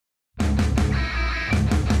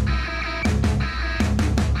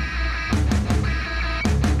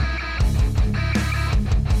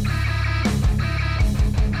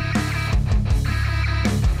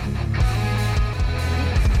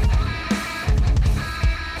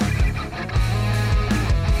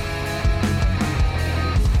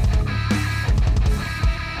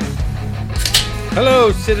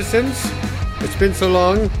Hello, citizens. It's been so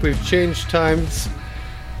long. We've changed times,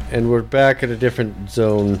 and we're back in a different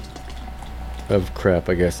zone of crap,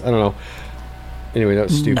 I guess. I don't know. Anyway, that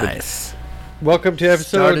was stupid. Nice. Welcome to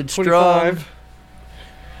episode 25.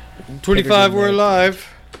 25, we're alive.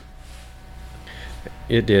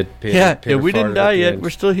 It did. Yeah, we didn't die yet.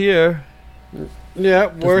 We're still here. Yeah,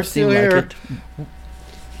 we're still here.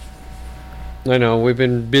 I know, we've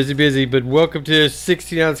been busy, but welcome to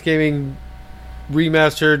 16 Ounce Gaming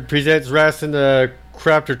Remastered presents Rast and the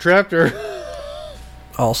Craptor Traptor.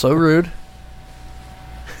 Also rude.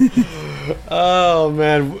 Oh,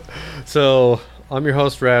 man. So, I'm your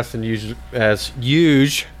host, Rast, and as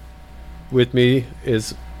usual, with me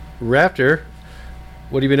is Raptor.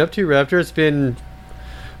 What have you been up to, Raptor? It's been,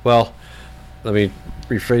 well, let me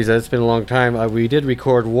rephrase that. It's been a long time. We did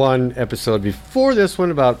record one episode before this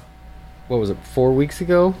one about, what was it, 4 weeks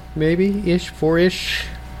ago, maybe-ish, 4-ish.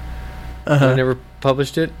 I never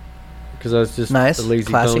published it because I was just a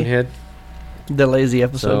lazy bonehead. The lazy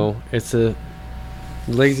episode. So it's a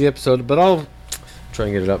lazy episode, but I'll try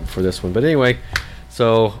and get it up for this one. But anyway,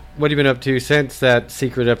 so what have you been up to since that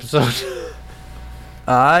secret episode?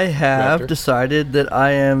 I have decided that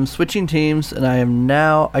I am switching teams, and I am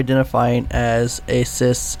now identifying as a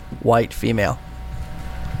cis white female.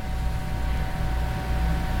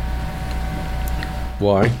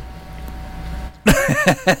 Why?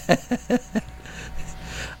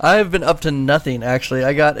 I've been up to nothing, actually.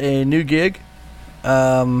 I got a new gig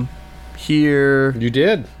here. You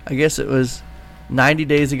did? I guess it was 90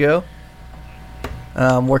 days ago.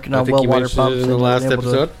 Working on well water pumps. In the last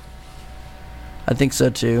episode? I think so,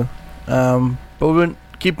 too. But we've been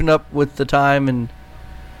keeping up with the time and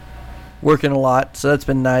working a lot, so that's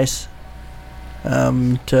been nice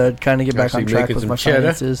to kind of get back on track with my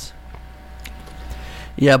finances.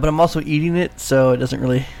 Yeah, but I'm also eating it, so it doesn't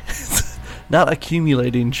really... not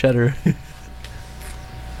accumulating cheddar.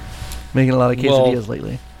 Making a lot of quesadillas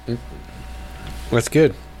lately. That's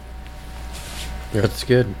good. That's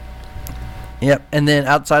good. Yep, and then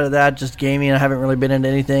outside of that, just gaming. I haven't really been into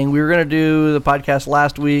anything. We were going to do the podcast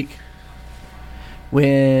last week,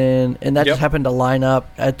 and that just happened to line up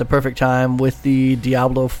at the perfect time with the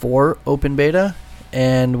Diablo 4 open beta,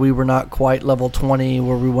 and we were not quite level 20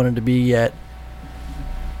 where we wanted to be yet.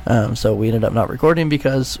 So we ended up not recording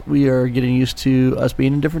because we are getting used to us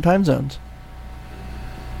being in different time zones.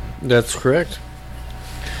 That's correct.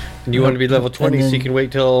 And you want to be level 20 so you can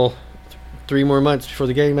wait till 3 more months before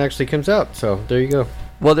the game actually comes out. So there you go.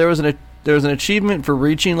 Well, there was an achievement for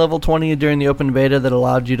reaching level 20 during the open beta that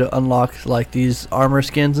allowed you to unlock like these armor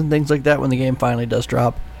skins and things like that when the game finally does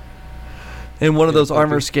drop. And one of those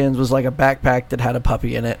armor skins was like a backpack that had a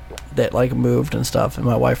puppy in it that like moved and stuff, and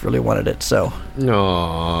my wife really wanted it, so.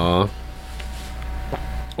 Aww.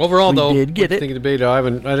 Overall, though, did get it. Thinking the beta,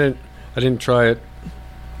 I didn't try it.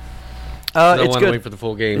 I don't want to wait for the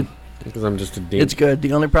full game because I'm just a dink. It's good.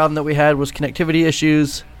 The only problem that we had was connectivity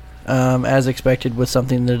issues, as expected with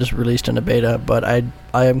something that is released in a beta. But I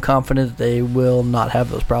am confident that they will not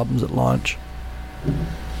have those problems at launch.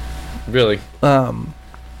 Really?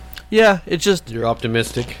 Yeah, it's just... You're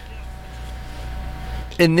optimistic?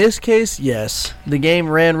 In this case, yes. The game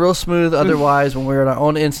ran real smooth. Otherwise, when we were in our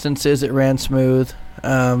own instances, it ran smooth.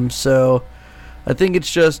 So I think it's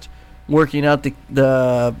just working out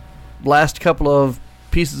the last couple of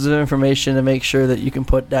pieces of information to make sure that you can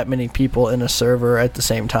put that many people in a server at the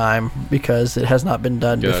same time, because it has not been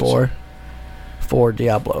done before for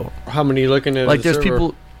Diablo. How many looking at like there's server?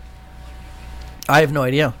 People... I have no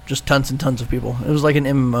idea. Just tons and tons of people. It was like an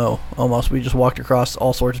MMO almost. We just walked across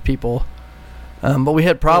all sorts of people. But we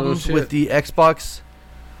had problems with the Xbox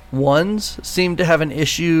Ones. Seemed to have an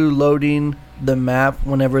issue loading the map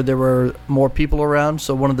whenever there were more people around.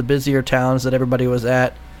 So one of the busier towns that everybody was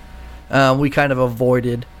at, we kind of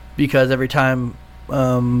avoided, because every time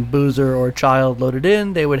Boozer or Child loaded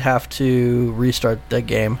in, they would have to restart the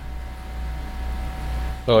game.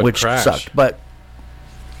 Oh, which crashed. Sucked. But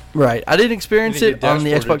right, I didn't experience it on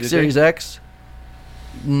the Xbox Series X.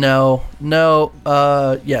 No,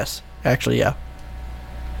 yes, actually, yeah.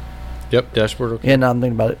 Yep, dashboard. Okay. Yeah, now I'm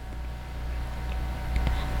thinking about it.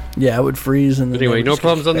 Yeah, it would freeze. And but anyway, no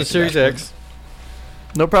problems on the Series X.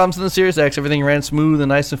 No problems on the Series X. Everything ran smooth and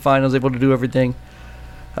nice and fine. I was able to do everything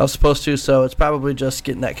I was supposed to, so it's probably just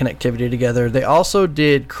getting that connectivity together. They also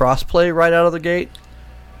did crossplay right out of the gate.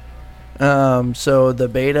 So the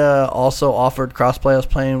beta also offered crossplay. I was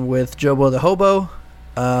playing with Jobo the Hobo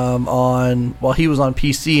he was on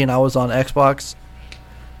PC and I was on Xbox.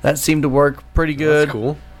 That seemed to work pretty good. That's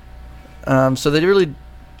cool. So they really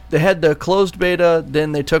they had the closed beta,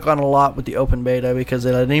 then they took on a lot with the open beta because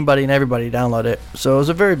they let anybody and everybody download it. So it was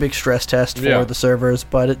a very big stress test for the servers,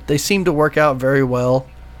 but they seemed to work out very well.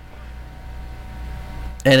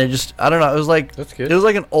 And it just, I don't know, it was like That's good. It was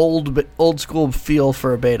like an old school feel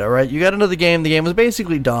for a beta, right? You got into the game was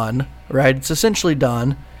basically done, right? It's essentially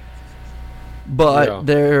done. But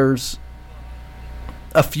there's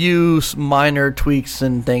a few minor tweaks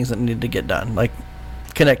and things that need to get done. Like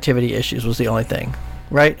connectivity issues was the only thing,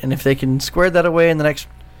 right? And if they can square that away in the next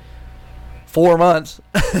 4 months,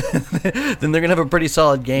 then they're going to have a pretty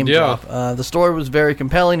solid game drop. The story was very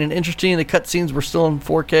compelling and interesting. The cutscenes were still in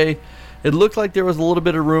 4K. It looked like there was a little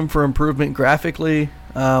bit of room for improvement graphically.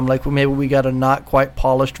 Like maybe we got a not quite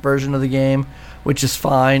polished version of the game, which is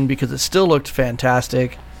fine because it still looked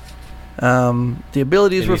fantastic. The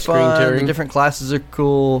abilities were fun. The different classes are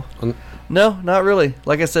cool. No, not really.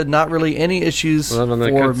 Like I said, not really any issues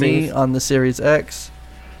for me on the Series X.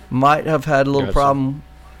 Might have had a little problem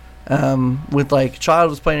with like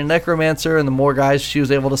Child was playing a Necromancer, and the more guys she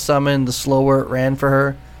was able to summon, the slower it ran for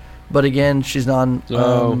her. But again, she's on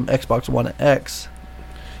Xbox One X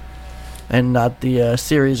and not the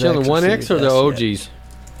Series X. She's on the One X or the OGs? Yet.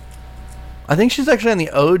 I think she's actually on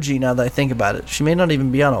the OG now that I think about it. She may not even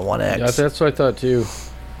be on a One X. Yeah, that's what I thought too.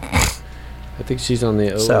 I think she's on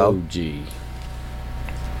the OG.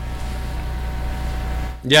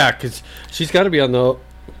 Yeah, because she's got to be on the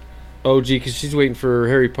OG because she's waiting for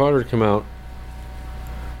Harry Potter to come out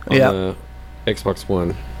on the Xbox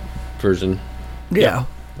One version. Yeah.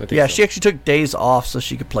 Yeah, so. She actually took days off so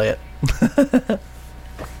she could play it.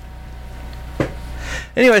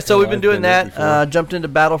 Anyway, so we've been doing that. Jumped into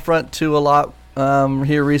Battlefront 2 a lot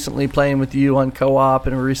here recently, playing with you on co-op,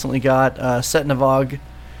 and we recently got Setnavog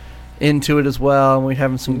into it as well, and we're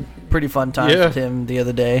having some pretty fun times with him the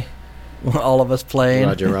other day. All of us playing.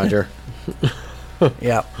 Roger.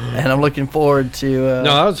 Yeah, and I'm looking forward to no,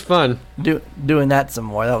 that was fun. Doing that some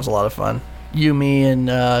more. That was a lot of fun. You, me, and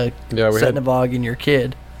Setnavog and your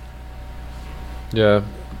kid. Yeah,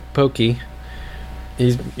 Pokey. He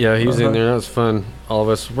was in there. That was fun. All of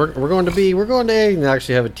us. We're going to A and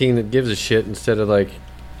actually have a team that gives a shit instead of like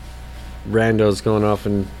randos going off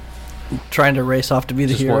and trying to race off to be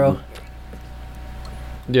the hero.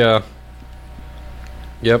 Yeah.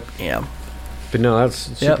 Yep. Yeah. But no, that's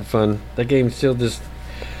super fun. That game still just,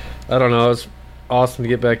 I don't know. It's awesome to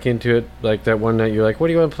get back into it. Like that one night, you're like, "What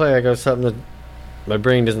do you want to play?" I got something that my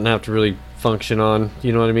brain doesn't have to really function on.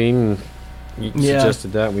 You know what I mean? And you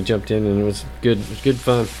suggested that, and we jumped in, and it was good. It was good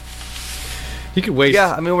fun. You could waste.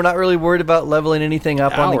 Yeah, I mean, we're not really worried about leveling anything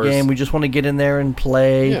up on the game. We just want to get in there and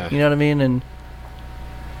play. Yeah. You know what I mean? And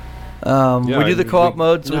we do the co-op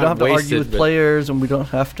mode, so we don't have to argue with players, and we don't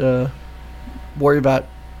have to worry about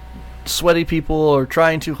sweaty people or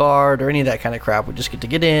trying too hard or any of that kind of crap. We just get to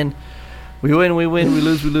get in. We win, we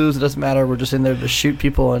lose, we lose. It doesn't matter. We're just in there to shoot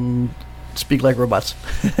people and speak like robots.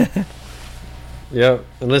 Yeah,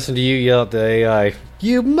 and listen to you yell at the AI.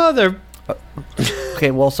 You mother...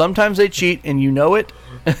 Okay, well, sometimes they cheat, and you know it.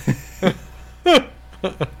 That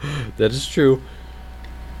is true.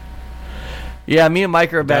 Yeah, me and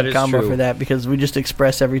Mike are a bad combo for that because we just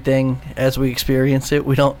express everything as we experience it.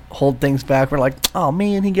 We don't hold things back. We're like, oh,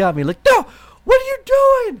 man, he got me. Like, no, what are you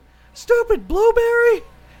doing? Stupid blueberry.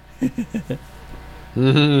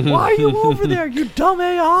 Why are you over there, you dumb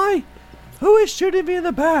AI? Who is shooting me in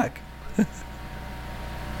the back?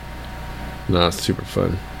 No, it's super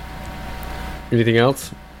fun. Anything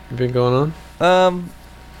else been going on?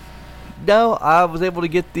 No, I was able to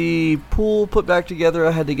get the pool put back together.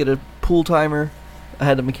 I had to get a pool timer. I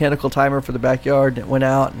had a mechanical timer for the backyard, and it went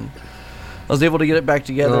out, and I was able to get it back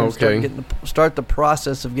together and start the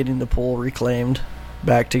process of getting the pool reclaimed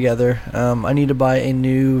back together. I need to buy a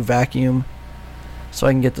new vacuum so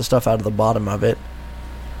I can get the stuff out of the bottom of it.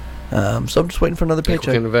 So I'm just waiting for another paycheck.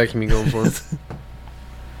 What kind of vacuum you going for?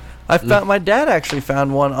 I found my dad actually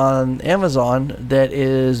found one on Amazon that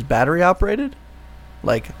is battery operated,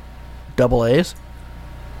 like double A's.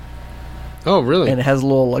 Oh, really? And it has a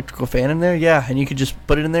little electrical fan in there. Yeah, and you could just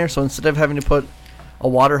put it in there. So instead of having to put a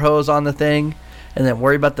water hose on the thing and then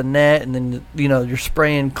worry about the net, and then you're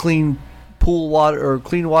spraying clean pool water or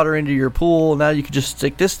clean water into your pool, now you could just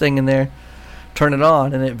stick this thing in there, turn it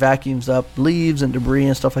on, and it vacuums up leaves and debris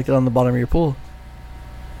and stuff like that on the bottom of your pool.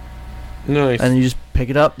 Nice. And you just pick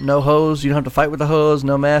it up, no hose. You don't have to fight with the hose,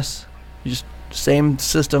 no mess. You just same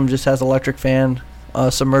system, just has electric fan,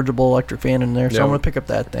 submergible electric fan in there. So I'm gonna pick up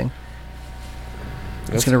that thing.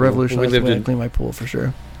 It's gonna revolutionize the way I clean my pool for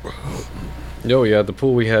sure. Oh yeah, the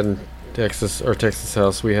pool we had in Texas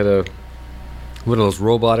house, we had one of those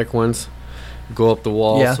robotic ones, go up the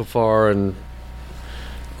wall so far and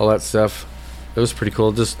all that stuff. It was pretty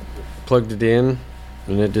cool. Just plugged it in,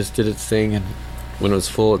 and it just did its thing. And when it was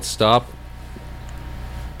full, it stopped.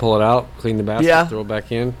 Pull it out, clean the basket, throw it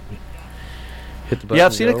back in. Hit the button. Yeah,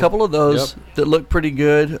 I've seen a couple of those that look pretty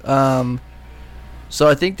good. So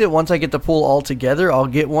I think that once I get the pool all together, I'll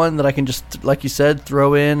get one that I can just, like you said,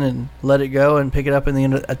 throw in and let it go and pick it up at the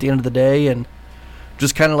end of the day and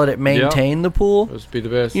just kind of let it maintain the pool. Those would be the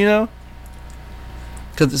best. You know?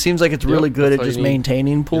 Because it seems like it's really good at just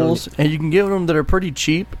maintaining pools. And you can get them that are pretty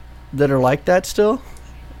cheap that are like that still.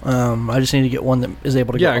 I just need to get one that is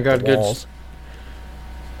able to go up the walls.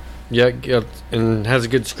 And has a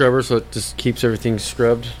good scrubber, so it just keeps everything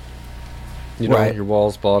scrubbed. You know, your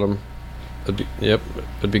walls, bottom. It'd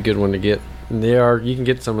be a good one to get. And you can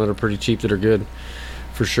get some that are pretty cheap that are good,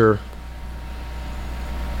 for sure.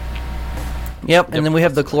 Yep, and then we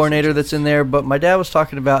have the chlorinator that's in there, but my dad was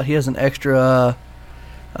talking about he has an extra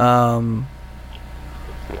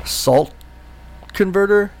salt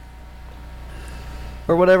converter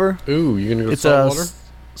or whatever. Ooh, you're going to go saltwater? It's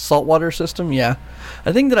a saltwater system, yeah.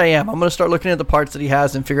 I think that I am. I'm going to start looking at the parts that he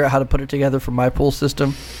has and figure out how to put it together for my pool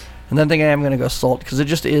system. And then I think I am going to go salt because it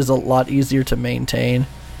just is a lot easier to maintain.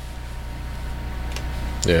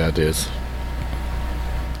 Yeah, it is.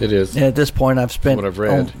 It is. And at this point, I've spent what I've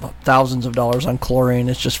read. Thousands of dollars on chlorine.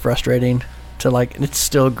 It's just frustrating to it's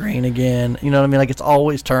still green again. You know what I mean? Like it's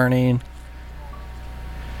always turning.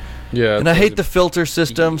 Yeah. And I hate the filter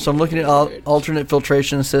system, so I'm looking at alternate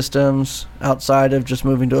filtration systems outside of just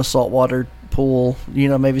moving to a saltwater pool. You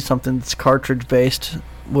know, maybe something that's cartridge based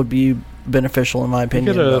would be beneficial in my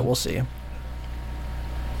opinion, but we'll see.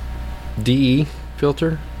 DE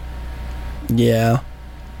filter? Yeah.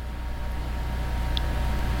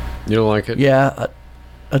 You don't like it? Yeah,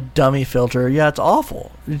 a dummy filter. Yeah, it's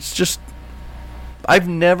awful. It's just I've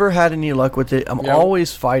never had any luck with it. I'm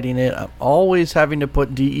always fighting it. I'm always having to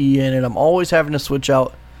put DE in it. I'm always having to switch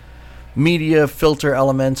out media filter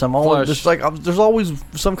elements. I'm always just there's always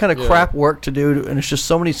some kind of crap work to do, and it's just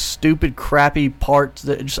so many stupid, crappy parts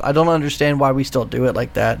that I don't understand why we still do it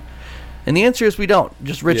like that. And the answer is we don't.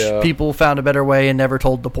 Just rich people found a better way and never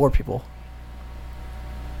told the poor people.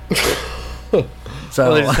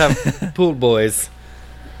 So they just have pool boys.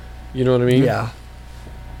 You know what I mean? Yeah.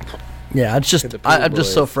 Yeah, it's just I'm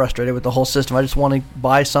just so frustrated with the whole system. I just want to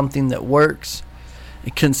buy something that works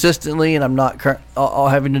consistently, and I'm not all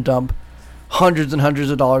having to dump hundreds and hundreds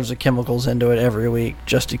of dollars of chemicals into it every week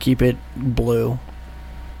just to keep it blue.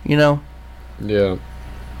 You know? Yeah.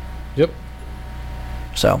 Yep.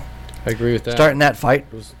 So I agree with that. Starting that fight.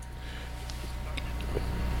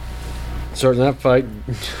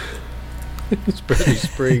 It's barely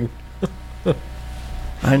spring.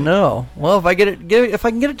 I know. Well, if I if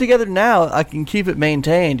I can get it together now, I can keep it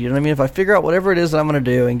maintained. You know what I mean? If I figure out whatever it is that I'm going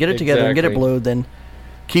to do and get it together and get it blued, then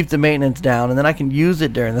keep the maintenance down, and then I can use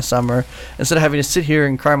it during the summer instead of having to sit here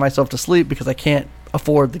and cry myself to sleep because I can't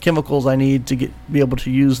afford the chemicals I need to be able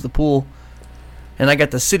to use the pool. And I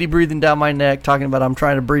got the city breathing down my neck talking about I'm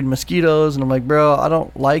trying to breed mosquitoes, and I'm like, bro, I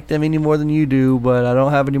don't like them any more than you do, but I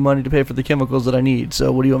don't have any money to pay for the chemicals that I need,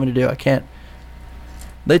 so what do you want me to do? I can't.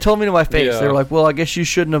 They told me to my face, they were like, well, I guess you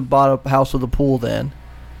shouldn't have bought a house with a pool then.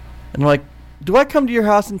 And I'm like, do I come to your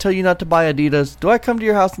house and tell you not to buy Adidas? Do I come to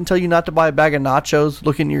your house and tell you not to buy a bag of nachos,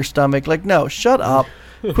 look in your stomach? Like, no, shut up.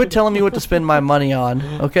 Quit telling me what to spend my money on,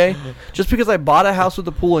 okay? Just because I bought a house with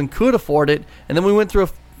a pool and could afford it, and then we went through a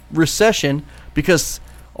recession because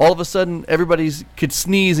all of a sudden everybody could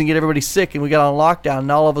sneeze and get everybody sick, and we got on lockdown,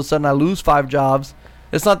 and all of a sudden I lose 5 jobs.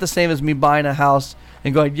 It's not the same as me buying a house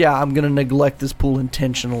and going, yeah, I'm going to neglect this pool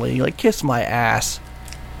intentionally. Like, kiss my ass.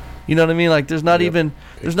 You know what I mean? Like, there's not even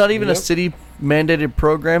a city mandated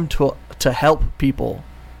program to help people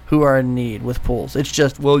who are in need with pools. It's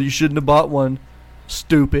just, well, you shouldn't have bought one.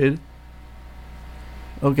 Stupid.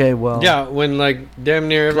 Okay, well. Yeah, when like damn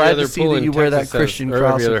near every other pool in you Texas wear that Christian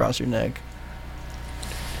cross across your neck.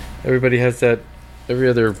 Everybody has that. Every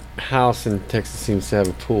other house in Texas seems to have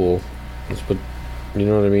a pool. But you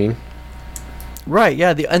know what I mean? Right,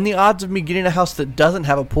 yeah. The odds of me getting a house that doesn't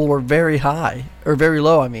have a pool are very high. Or very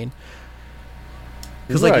low, I mean.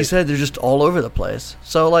 Because like you said, they're just all over the place.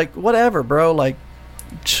 So, like, whatever, bro. Like,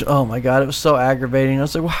 oh my God, it was so aggravating. I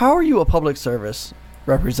was like, well, how are you a public service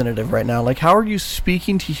representative right now? Like, how are you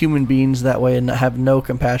speaking to human beings that way and have no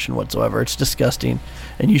compassion whatsoever? It's disgusting.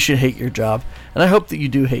 And you should hate your job. And I hope that you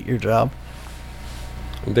do hate your job.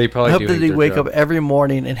 They probably I hope that they wake up every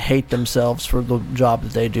morning and hate themselves for the job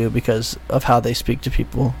that they do because of how they speak to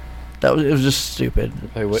people. It was just stupid.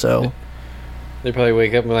 So they probably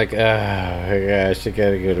wake up and like, oh gosh, I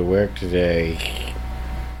gotta go to work today.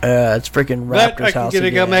 It's freaking Raptors house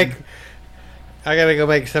again. I gotta go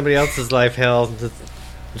make somebody else's life hell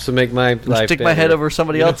just to make my life Stick better. my head over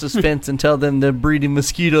somebody else's fence and tell them they're breeding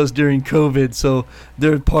mosquitoes during COVID, so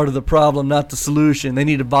they're part of the problem, not the solution. They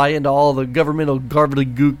need to buy into all the governmental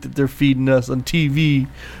gobbledygook that they're feeding us on TV.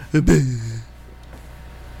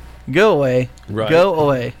 Go away. Right. Go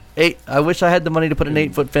away. I wish I had the money to put an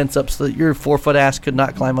 8-foot fence up so that your 4-foot ass could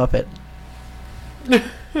not climb up it.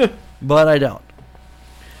 But I don't.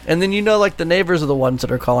 And then like the neighbors are the ones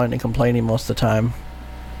that are calling and complaining most of the time.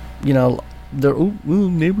 They're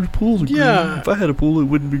neighbors' pools are green. Yeah. If I had a pool, it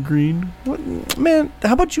wouldn't be green. What, man?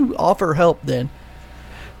 How about you offer help then?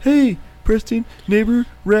 Hey, Preston, neighbor,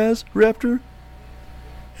 Raz, Raptor.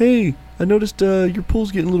 Hey, I noticed your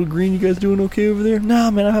pool's getting a little green. You guys doing okay over there?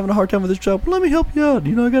 Nah, man, I'm having a hard time with this job. Well, let me help you out.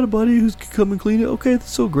 I got a buddy who's come and clean it. Okay, that's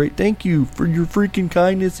so great. Thank you for your freaking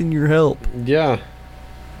kindness and your help. Yeah.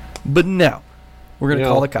 But now, we're gonna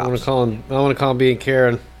call the cops. I want to call him being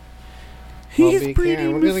Karen. He's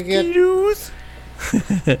breeding mosquitoes.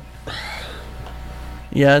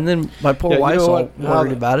 Yeah, and then my poor wife's all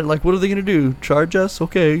worried about it. Like, what are they going to do? Charge us?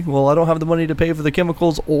 Okay, well, I don't have the money to pay for the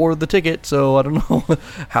chemicals or the ticket, so I don't know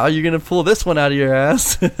how you're going to pull this one out of your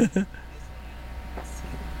ass. You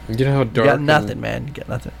know how dark... You got nothing, man. You got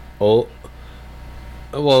nothing. Oh.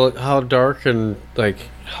 Well, how dark and,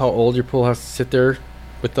 how old your pool has to sit there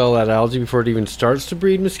with all that algae before it even starts to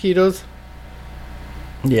breed mosquitoes?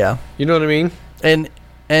 Yeah. You know what I mean? And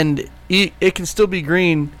it can still be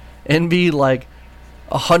green and be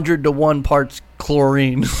 100 to 1 parts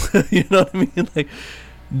chlorine. You know what I mean?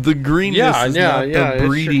 The greenness is not the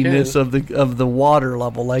breediness of the water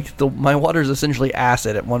level. My water is essentially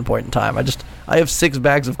acid at one point in time. I have 6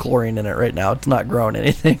 bags of chlorine in it right now. It's not growing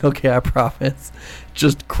anything. Okay, I promise.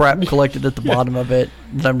 Just crap collected at the bottom of it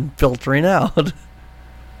that I'm filtering out.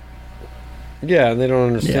 Yeah, and they don't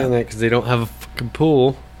understand that because they don't have a fucking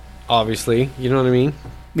pool. Obviously, you know what I mean?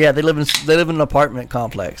 Yeah, they live in an apartment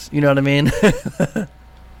complex. You know what I mean?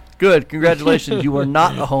 Good, congratulations. You are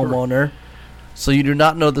not a homeowner, so you do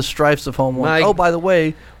not know the stripes of homeowner. Oh, by the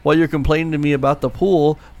way, while you're complaining to me about the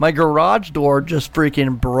pool, my garage door just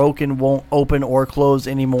freaking broke and won't open or close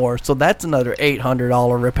anymore. So that's another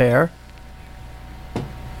 $800 repair.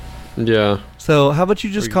 Yeah. So how about you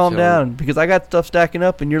just calm down? Because I got stuff stacking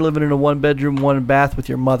up, and you're living in a 1-bedroom, 1-bath with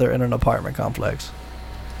your mother in an apartment complex.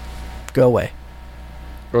 Go away.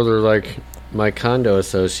 Or they're my condo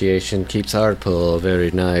association keeps our pool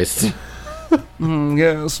very nice.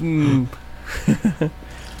 Yes.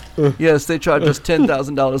 Yes, they charge us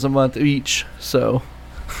 $10,000 a month each, so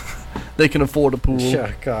they can afford a pool.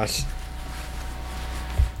 Yeah, gosh.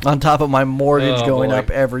 On top of my mortgage going up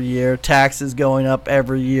every year, taxes going up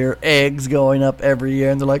every year, eggs going up every year,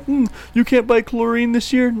 and they're like, you can't buy chlorine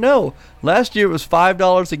this year? No. Last year it was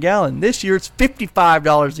 $5 a gallon. This year it's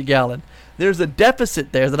 $55 a gallon. There's a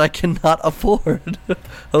deficit there that I cannot afford.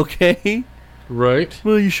 Okay? Right.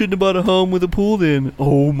 Well, you shouldn't have bought a home with a pool then.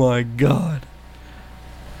 Oh my God.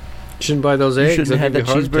 You shouldn't buy those eggs. You shouldn't have had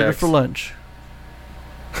that cheeseburger for lunch.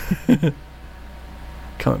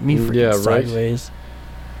 Come at me freaking sideways.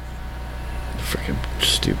 Freaking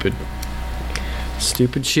stupid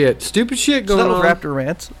shit. Stupid shit going on. So that was Raptor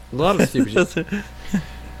Rants. A lot of stupid shit.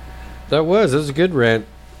 That was a good rant.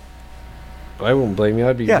 I won't blame you.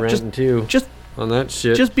 I'd be ranting too. On that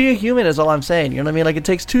shit. Just be a human is all I'm saying. You know what I mean? It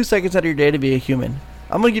takes 2 seconds out of your day to be a human.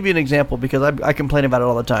 I'm going to give you an example because I complain about it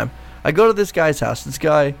all the time. I go to this guy's house. This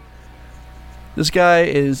guy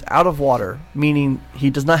is out of water, meaning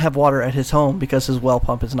he does not have water at his home because his well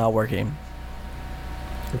pump is not working.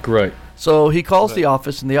 Great. So he calls the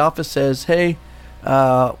office, and the office says, hey,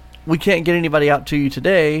 we can't get anybody out to you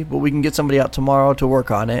today, but we can get somebody out tomorrow to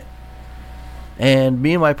work on it. And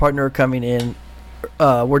me and my partner are coming in.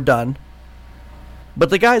 We're done. But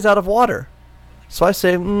the guy's out of water. So I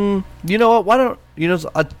say, you know what? Why don't,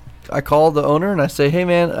 I call the owner, and I say, hey,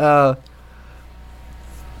 man,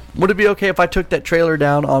 would it be okay if I took that trailer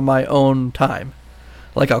down on my own time?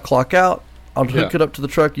 I'll clock out. I'll hook it up to the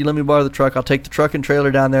truck. You let me borrow the truck. I'll take the truck and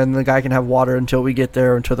trailer down there, and the guy can have water until we get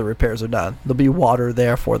there, until the repairs are done. There'll be water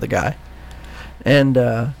there for the guy.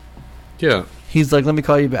 And he's like, let me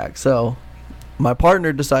call you back. So my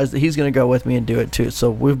partner decides that he's going to go with me and do it too.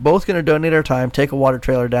 So we're both going to donate our time, take a water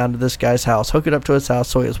trailer down to this guy's house, hook it up to his house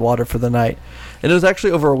so he has water for the night. And it was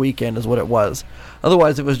actually over a weekend is what it was.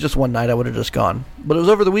 Otherwise, if it was just one night, I would have just gone. But it was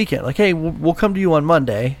over the weekend. Hey, we'll come to you on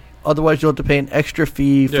Monday. Otherwise, you'll have to pay an extra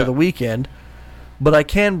fee for the weekend. But I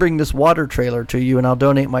can bring this water trailer to you, and I'll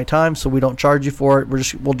donate my time so we don't charge you for it.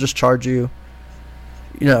 We'll just charge you,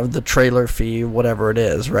 the trailer fee, whatever it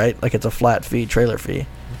is, right? It's a flat fee, trailer fee.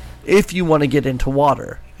 if you want to get into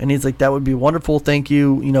water. And he's like, that would be wonderful. Thank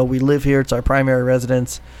you. You know, we live here. It's our primary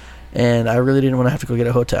residence. And I really didn't want to have to go get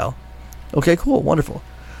a hotel. Okay, cool. Wonderful.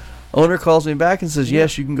 Owner calls me back and says,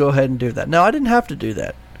 yes, you can go ahead and do that. Now, I didn't have to do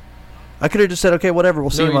that. I could have just said, okay, whatever. We'll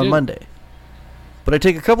see him on Monday. But I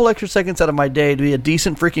take a couple extra seconds out of my day to be a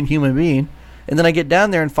decent freaking human being. And then I get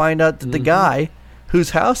down there and find out that the guy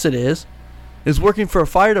whose house it is working for a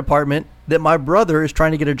fire department that my brother is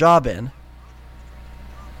trying to get a job in.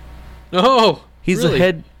 Oh, he's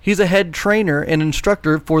really? He's a head trainer and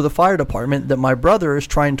instructor for the fire department that my brother is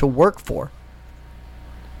trying to work for.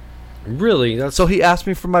 Really? So he asked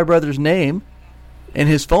me for my brother's name and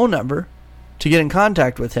his phone number to get in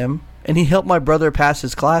contact with him, and he helped my brother pass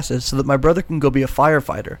his classes so that my brother can go be a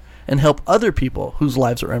firefighter and help other people whose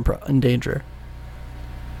lives are in danger.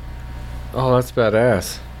 Oh, that's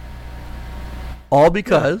badass. All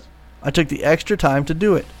because I took the extra time to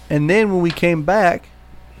do it. And then when we came back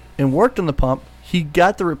and worked on the pump, he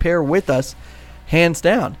got the repair with us, hands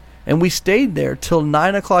down. And we stayed there till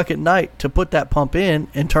 9 o'clock at night to put that pump in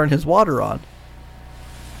and turn his water on.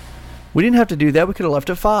 We didn't have to do that. We could have left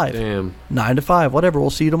at 5. Damn. 9 to 5, whatever. We'll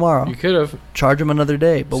see you tomorrow. You could have. Charge him another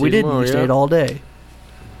day. But we didn't. We stayed all day.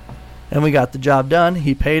 And we got the job done.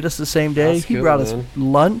 He paid us the same day. That's he good, brought man. us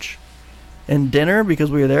lunch and dinner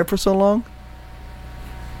because we were there for so long.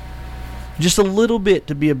 Just a little bit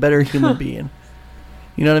to be a better human being.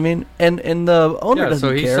 You know what I mean? And the owner doesn't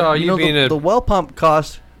so he care. saw you being the well pump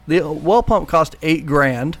cost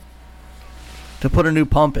 $8,000 to put a new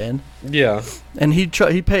pump in. Yeah. And he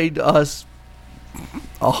paid us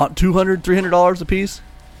 $200, $300 a piece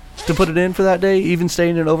to put it in for that day, even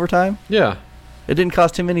staying in overtime. Yeah. It didn't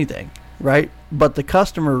cost him anything, right? But the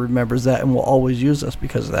customer remembers that and will always use us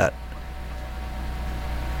because of that.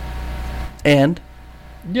 And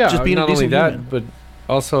just being not a only decent that, human. but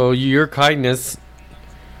also your kindness.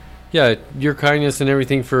 Yeah, your kindness and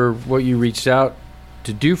everything for what you reached out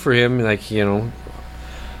to do for him. Like, you know,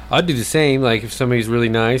 I'd do the same. Like, if somebody's really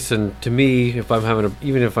nice, and to me, if I'm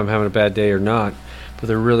even if I'm having a bad day or not, but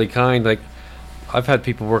they're really kind. Like, I've had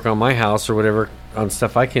people work on my house or whatever on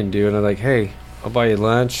stuff I can do, and I'm like, hey, I'll buy you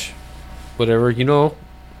lunch, whatever, you know,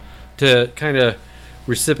 to kind of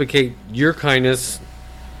reciprocate your kindness.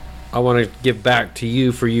 I want to give back to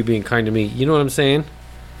you for you being kind to me. You know what I'm saying?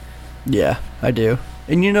 Yeah, I do.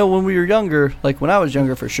 And you know, when we were younger, like when I was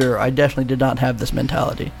younger for sure, I definitely did not have this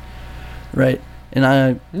mentality, right? And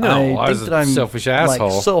I was think a that I'm selfish asshole.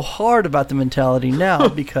 like so hard about the mentality now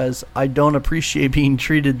because I don't appreciate being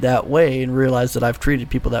treated that way and realize that I've treated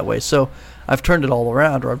people that way. So I've turned it all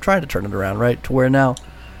around, or I'm trying to turn it around, right? To where now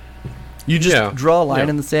you just draw a line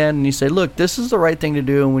in the sand and you say, look, this is the right thing to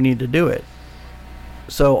do and we need to do it.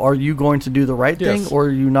 So are you going to do the right thing or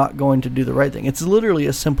are you not going to do the right thing? It's literally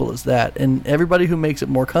as simple as that. And everybody who makes it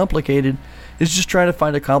more complicated is just trying to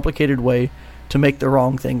find a complicated way to make the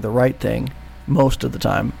wrong thing the right thing most of the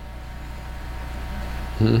time.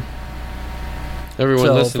 Everyone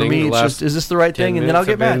so listening, for me, it's just, is this the right thing? And then I'll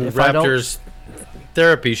get mad if I don't. Raptors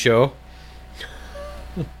therapy show.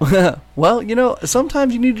 Well, you know,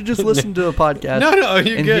 sometimes you need to just listen to a podcast. No,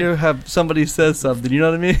 you're and good. hear have somebody says something. You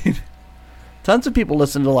know what I mean? Tons of people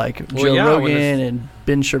listen to like Joe Rogan and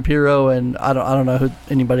Ben Shapiro, and I don't know who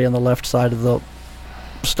anybody on the left side of the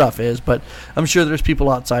stuff is, but I'm sure there's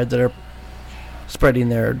people outside that are spreading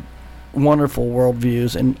their wonderful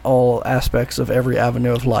worldviews in all aspects of every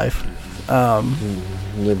avenue of life.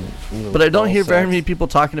 But I don't hear very many people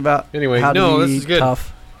talking about how to be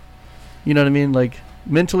tough. You know what I mean? Like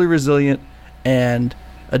mentally resilient and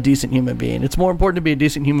a decent human being. It's more important to be a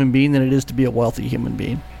decent human being than it is to be a wealthy human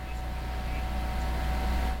being.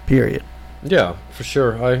 Period. Yeah, for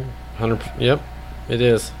sure. Yep, it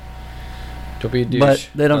is. Don't be a douche. But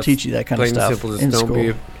they don't teach you that kind of stuff in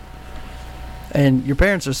school. And your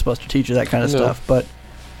parents are supposed to teach you that kind of stuff, but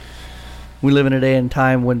we live in a day and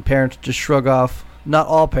time when parents just shrug off, not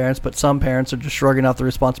all parents, but some parents are just shrugging off the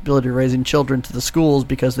responsibility of raising children to the schools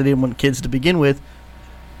because they didn't want kids to begin with.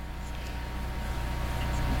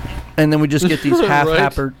 And then we just get these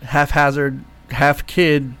haphazard,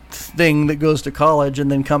 half-kid thing that goes to college and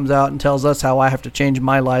then comes out and tells us how I have to change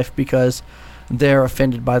my life because they're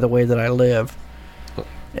offended by the way that I live.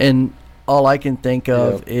 And all I can think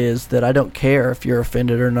of is that I don't care if you're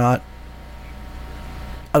offended or not.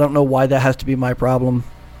 I don't know why that has to be my problem,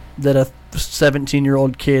 that a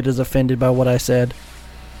 17-year-old kid is offended by what I said.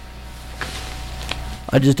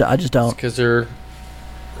 I just don't. Because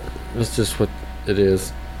it's just what it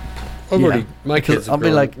is. My kids have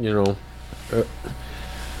grown, like, you know.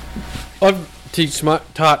 I've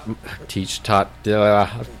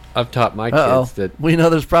I've taught my kids that we know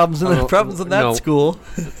there's problems in that no. school.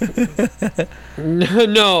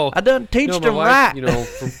 No, I done teach them wife, right. You know,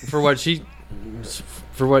 for what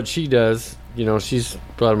she does, you know, she's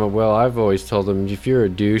brought them up well. I've always told them, if you're a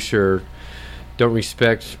douche or don't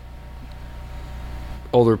respect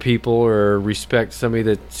older people or respect somebody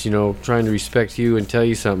that's, you know, trying to respect you and tell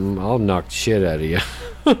you something, I'll knock the shit out of you.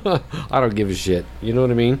 I don't give a shit. You know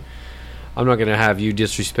what I mean? I'm not gonna have you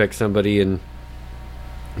disrespect somebody and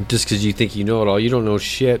just because you think you know it all. You don't know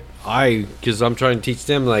shit. Because I'm trying to teach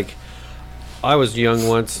them, like, I was young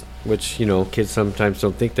once, which, you know, kids sometimes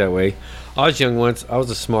don't think that way. I was young once. I was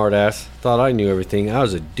a smart ass. Thought I knew everything. I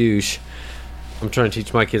was a douche. I'm trying to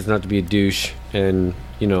teach my kids not to be a douche and,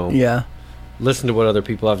 you know, listen to what other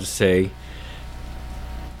people have to say.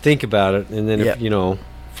 Think about it. And then, if, you know,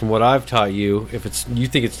 from what I've taught you, if you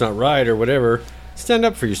think it's not right or whatever, stand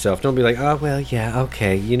up for yourself. Don't be like, oh, well, yeah,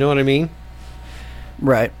 okay. You know what I mean?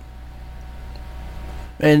 Right.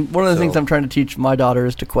 And one of the things I'm trying to teach my daughter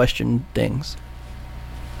is to question things.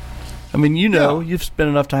 I mean, you know, you've spent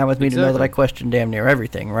enough time with me to know that I question damn near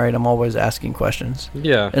everything, right? I'm always asking questions.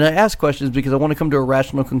 Yeah. And I ask questions because I want to come to a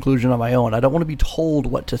rational conclusion on my own. I don't want to be told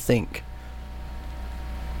what to think.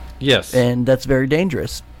 Yes. And that's very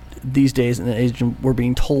dangerous these days in the age we're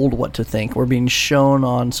being told what to think. We're being shown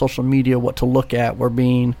on social media what to look at. We're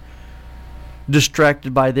being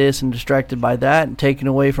distracted by this and distracted by that and taken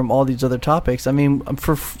away from all these other topics. I mean,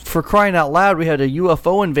 for crying out loud, we had a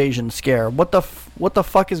UFO invasion scare. What the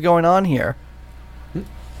fuck is going on here?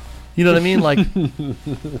 You know what I mean? Like,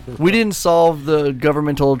 we didn't solve the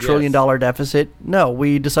governmental $1 trillion deficit. No,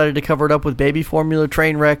 we decided to cover it up with baby formula,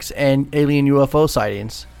 train wrecks, and alien UFO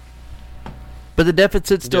sightings. But the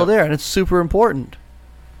deficit's still there, and it's super important.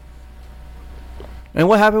 And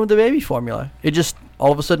what happened with the baby formula? It just,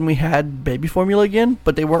 all of a sudden we had baby formula again,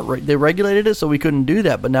 but they weren't they regulated it, so we couldn't do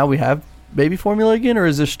that. But now we have baby formula again, or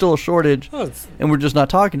is there still a shortage and we're just not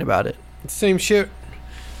talking about it? Same shit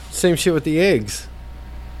with the eggs.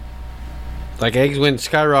 Like, eggs went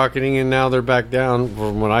skyrocketing and now they're back down.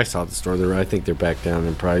 From when I saw the store, I think they're back down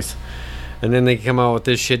in price. And then they come out with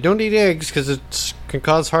this shit, don't eat eggs because it can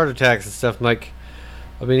cause heart attacks and stuff. I'm like,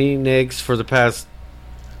 I've been eating eggs for the past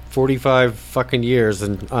 45 fucking years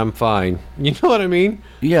and I'm fine. You know what I mean?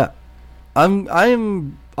 Yeah. I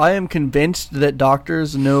am convinced that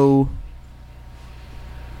doctors know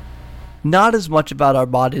not as much about our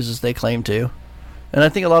bodies as they claim to. And I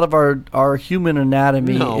think a lot of our human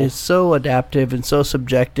anatomy is so adaptive and so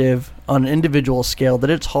subjective on an individual scale that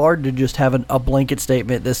it's hard to just have a blanket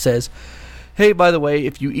statement that says, hey, by the way,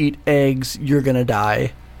 if you eat eggs, you're going to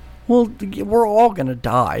die. Well, we're all going to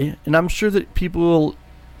die. And I'm sure that people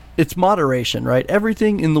it's moderation, right?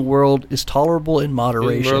 Everything in the world is tolerable in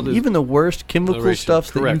moderation. Even the worst chemical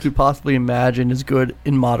stuff that you could possibly imagine is good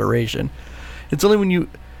in moderation. It's only when you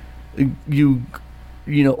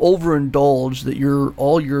overindulge that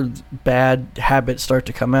all your bad habits start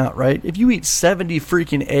to come out, right? If you eat 70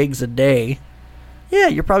 freaking eggs a day,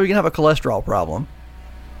 you're probably gonna have a cholesterol problem.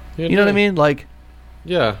 You know what I mean? Like,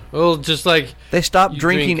 yeah. Well, just like they stopped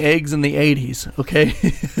drinking eggs in the 80s. Okay.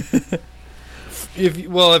 If you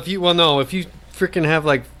freaking have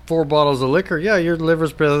like 4 bottles of liquor, your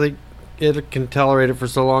liver's probably, it can tolerate it for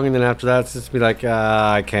so long, and then after that it's just be like,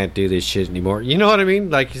 I can't do this shit anymore. You know what I mean?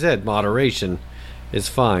 Like you said, moderation is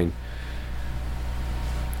fine.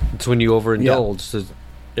 It's when you overindulge, so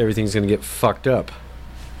everything's gonna get fucked up.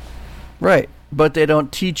 Right, but they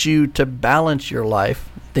don't teach you to balance your life.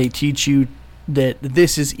 They teach you that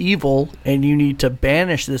this is evil, and you need to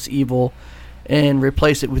banish this evil and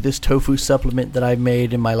replace it with this tofu supplement that I've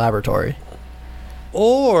made in my laboratory.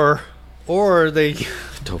 Or they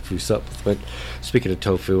tofu supplement. Speaking of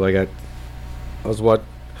tofu, real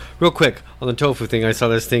quick on the tofu thing. I saw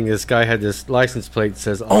this thing. This guy had this license plate that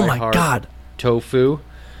says, "Oh my god, tofu."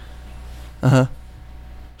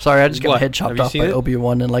 Sorry, I just got my head chopped off by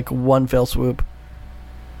Obi-Wan in like one fell swoop.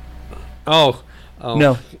 Oh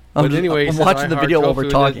no! I'm watching the video while we're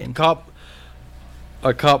talking.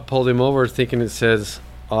 A cop pulled him over thinking it says,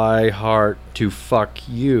 "I heart to fuck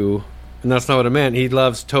you," and that's not what it meant. He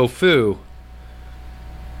loves tofu,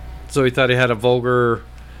 so he thought he had a vulgar,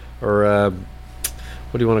 or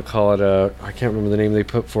what do you want to call it? I can't remember the name they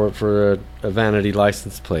put for it for a vanity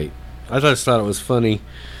license plate. I just thought it was funny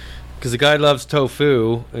because the guy loves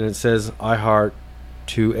tofu, and it says, "I heart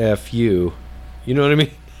to f you." You know what I mean?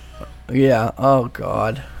 Yeah. Oh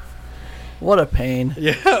God, what a pain.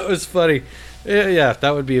 Yeah, it was funny. Yeah,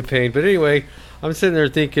 that would be a pain. But anyway, I'm sitting there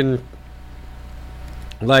thinking,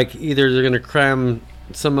 like, either they're going to cram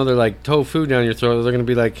some other, like, tofu down your throat, or they're going to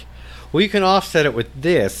be like, well, you can offset it with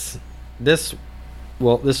this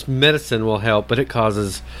well, this medicine will help, but it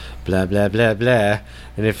causes blah blah blah blah.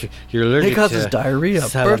 And if you're allergic, it causes to diarrhea,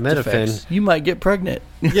 birth defects. You might get pregnant.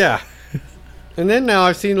 Yeah. And then now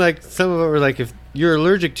I've seen like some of it were like, if you're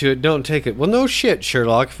allergic to it, don't take it. Well, no shit,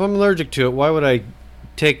 Sherlock. If I'm allergic to it, why would I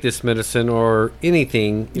take this medicine or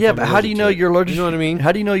anything? Yeah, but how do you know you're allergic? You know what I mean?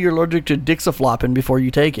 How do you know you're allergic to Dixaflopin before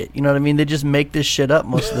you take it? You know what I mean? They just make this shit up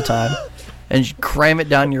most of the time and you cram it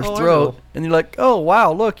down your throat, and you're like, oh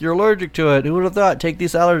wow, look, you're allergic to it. Who would have thought? Take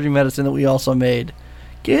this allergy medicine that we also made.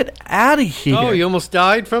 Get out of here! Oh, you almost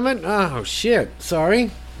died from it? Oh shit!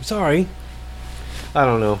 Sorry. I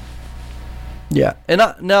don't know. Yeah, and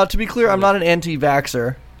now to be clear, I'm not an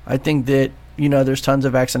anti-vaxxer. I think that, you know, there's tons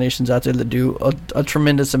of vaccinations out there that do a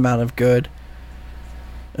tremendous amount of good.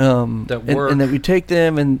 That work. And that we take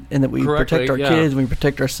them and that we protect our kids and we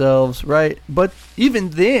protect ourselves, right? But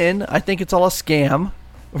even then, I think it's all a scam,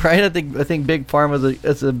 right? I think Big Pharma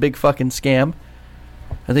is a big fucking scam.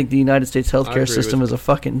 I think the United States healthcare system is a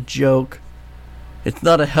fucking joke. It's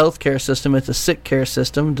not a healthcare system, it's a sick care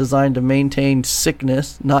system designed to maintain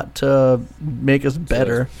sickness, not to make us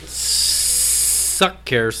better. Suck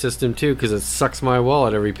care system too, because it sucks my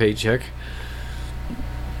wallet every paycheck.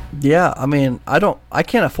 Yeah, I mean, I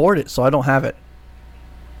can't afford it, so I don't have it.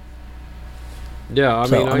 Yeah,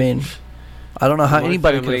 I mean, I don't know how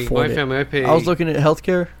anybody can afford it. My family, I was looking at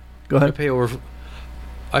healthcare. Go ahead. I pay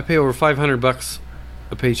over $500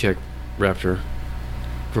 a paycheck, Raptor,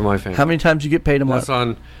 for my family. How many times you get paid a month? That's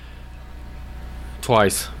on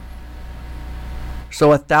twice. So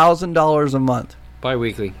 $1,000 a month.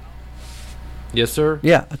 Bi-weekly. Yes, sir.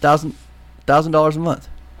 Yeah, $1,000 a month.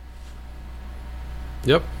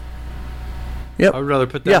 Yep. I would rather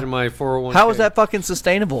put that in my 401k. How is that fucking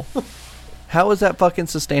sustainable? How is that fucking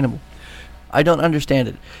sustainable? I don't understand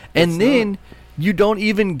it. And then you don't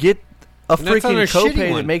even get a freaking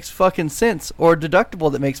copay that makes fucking sense, or a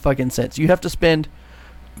deductible that makes fucking sense. You have to spend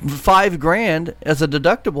 $5,000 as a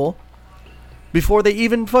deductible before they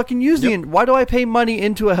even fucking use the. Why do I pay money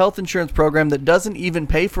into a health insurance program that doesn't even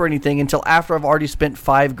pay for anything until after I've already spent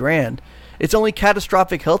 $5,000? It's only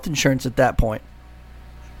catastrophic health insurance at that point.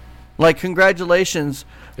 Like, congratulations,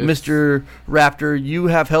 Mr. Raptor, you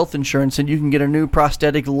have health insurance and you can get a new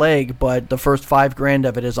prosthetic leg, but the first $5,000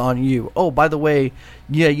 of it is on you. Oh, by the way,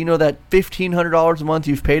 yeah, you know that $1,500 a month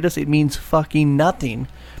you've paid us? It means fucking nothing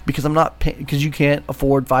because I'm not because you can't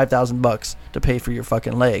afford $5,000 to pay for your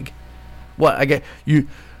fucking leg. What? I get you.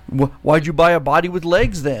 Why'd you buy a body with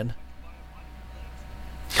legs then?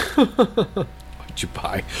 Why'd you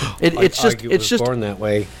buy? It's just born that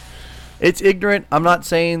way. It's ignorant. I'm not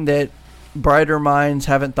saying that brighter minds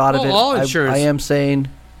haven't thought of it. All insurance. I am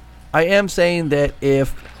saying that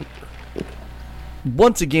if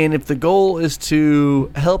the goal is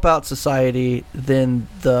to help out society, then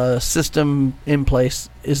the system in place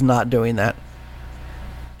is not doing that.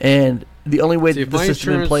 And the only way that the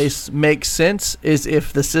system in place makes sense is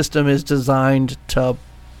if the system is designed to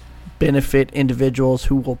benefit individuals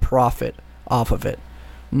who will profit off of it,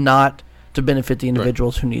 not to benefit the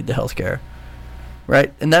individuals who need the health care.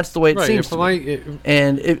 Right? And that's the way it seems to me.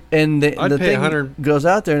 And the thing goes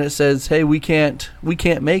out there and it says, hey, we can't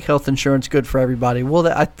make health insurance good for everybody. Well,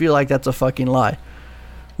 I feel like that's a fucking lie.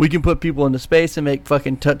 We can put people into space and make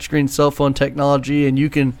fucking touchscreen cell phone technology, and you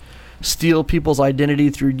can steal people's identity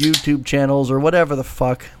through YouTube channels or whatever the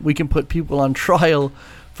fuck. We can put people on trial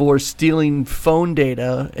for stealing phone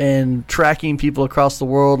data and tracking people across the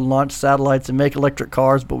world and launch satellites and make electric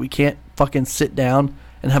cars, but we can't fucking sit down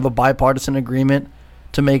and have a bipartisan agreement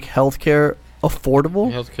to make healthcare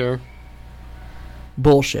affordable. Healthcare.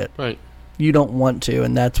 Bullshit. Right. You don't want to,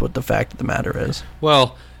 and that's what the fact of the matter is.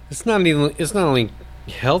 Well, it's not only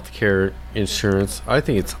healthcare insurance. I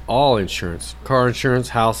think it's all insurance. Car insurance,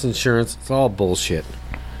 house insurance, it's all bullshit.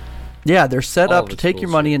 Yeah, they're set up to take your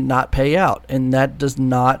money and not pay out, and that does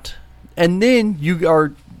not. And then you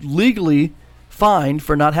are legally fined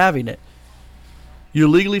for not having it. You're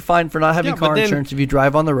legally fined for not having car insurance if you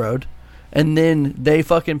drive on the road. And then they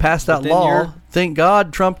fucking passed that law. Thank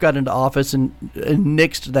God Trump got into office and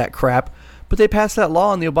nixed that crap. But they passed that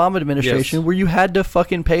law in the Obama administration where you had to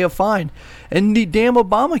fucking pay a fine. And the damn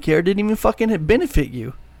Obamacare didn't even fucking benefit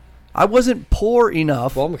you. I wasn't poor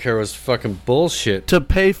enough. Obamacare was fucking bullshit. To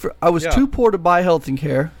pay for. I was too poor to buy health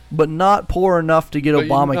care, but not poor enough to get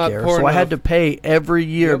Obamacare. So I had to pay every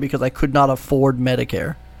year because I could not afford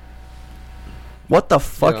Medicare. What the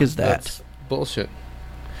fuck is that? That's bullshit.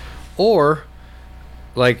 Or,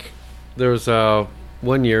 like, there was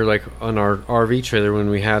 1 year, like, on our RV trailer when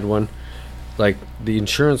we had one, like, the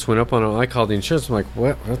insurance went up on it. I called the insurance. I'm like,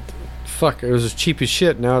 what the fuck? It was as cheap as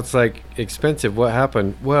shit. Now it's, like, expensive. What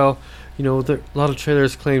happened? Well, a lot of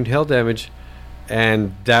trailers claimed hail damage,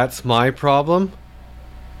 and that's my problem.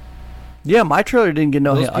 Yeah, my trailer didn't get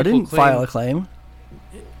no hail. I didn't file a claim.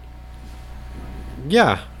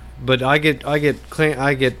 Yeah, but I get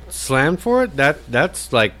slammed for it. That's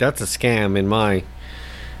a scam in my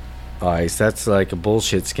eyes. That's like a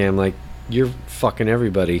bullshit scam. Like, you're fucking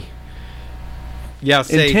everybody. Yeah,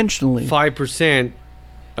 say intentionally 5%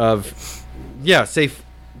 of. Yeah, say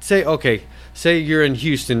okay. Say you're in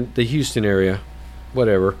Houston, the Houston area,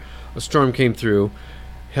 whatever. A storm came through,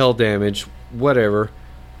 hail damage, whatever.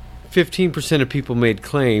 15% of people made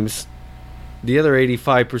claims. The other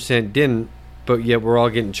 85% didn't, but yet we're all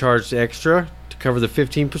getting charged extra to cover the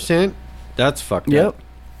 15%. That's fucked up.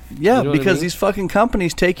 Yeah, you know because these fucking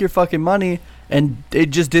companies take your fucking money and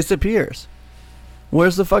it just disappears.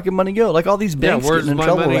 Where's the fucking money go? Like, all these banks getting in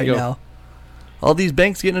trouble right now. All these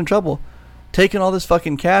banks getting in trouble. Taking all this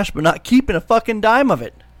fucking cash, but not keeping a fucking dime of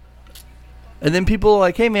it. And then people are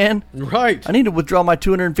like, hey, man, right, I need to withdraw my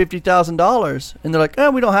 $250,000. And they're like,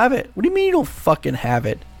 oh, we don't have it. What do you mean you don't fucking have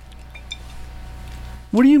it?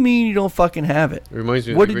 What do you mean you don't fucking have it? It reminds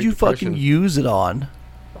me of what the did Great you Depression. fucking use it on?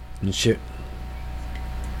 And shit.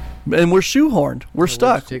 And we're shoehorned. We're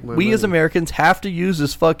stuck. We money. as Americans have to use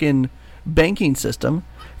this fucking banking system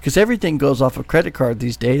because everything goes off a credit card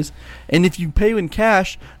these days. And if you pay in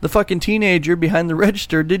cash, the fucking teenager behind the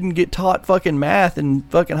register didn't get taught fucking math in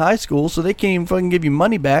fucking high school, so they can't even fucking give you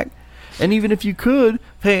money back. And even if you could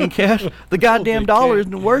pay in cash, the goddamn dollar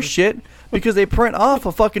isn't worth shit because they print off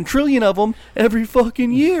a fucking trillion of them every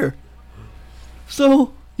fucking year.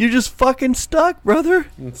 So you're just fucking stuck, brother.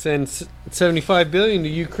 And send $75 billion to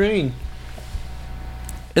Ukraine.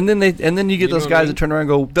 And then you get those guys that turn around and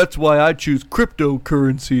go, that's why I choose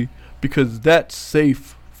cryptocurrency, because that's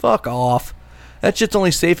safe. Fuck off. That shit's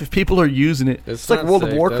only safe if people are using it. It's like World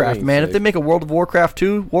of Warcraft, man. If they make a World of Warcraft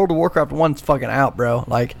 2, World of Warcraft 1's fucking out, bro.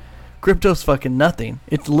 Like, crypto's fucking nothing.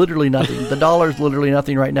 It's literally nothing. The dollar's literally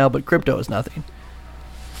nothing right now, but crypto is nothing.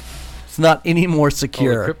 It's not any more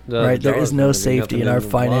secure, right? There is no safety in our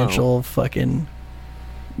financial fucking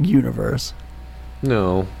universe.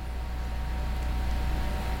 No.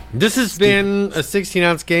 This has been a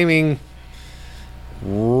 16-ounce gaming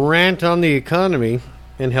rant on the economy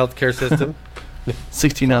and healthcare system.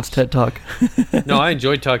 16-ounce TED Talk. No, I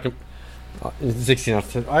enjoyed talking.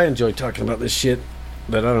 16-ounce. I enjoy talking about this shit,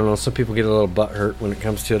 but I don't know. Some people get a little butthurt when it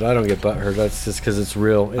comes to it. I don't get butthurt. That's just because it's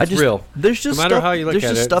real. It's real. There's just no matter stuff, how you look there's at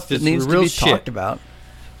just it, stuff that needs to be talked about.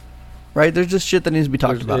 Right? There's just shit that needs to be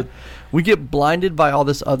talked about. We get blinded by all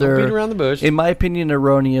this other, beat around the bush, in my opinion,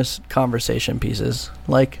 erroneous conversation pieces.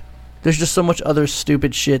 Like, there's just so much other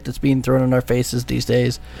stupid shit that's being thrown in our faces these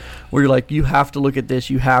days where you're like, you have to look at this,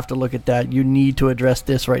 you have to look at that, you need to address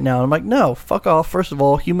this right now. And I'm like, no, fuck off. First of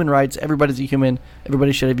all, human rights, everybody's a human.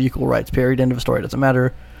 Everybody should have equal rights, period. End of story. It doesn't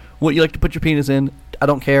matter what you like to put your penis in. I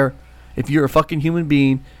don't care. If you're a fucking human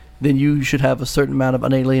being, then you should have a certain amount of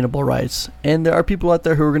unalienable rights. And there are people out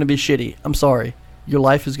there who are going to be shitty. I'm sorry. Your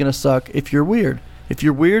life is going to suck if you're weird. If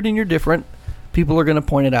you're weird and you're different, people are going to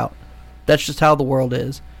point it out. That's just how the world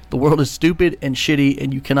is. The world is stupid and shitty,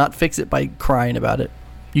 and you cannot fix it by crying about it.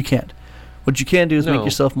 You can't. What you can do is make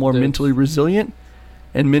yourself more mentally resilient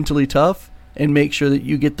and mentally tough, and make sure that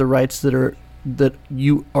you get the rights that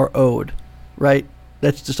you are owed. Right?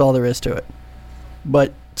 That's just all there is to it.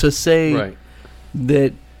 But to say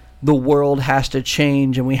that the world has to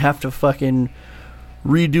change and we have to fucking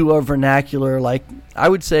redo our vernacular, like, I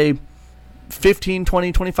would say 15,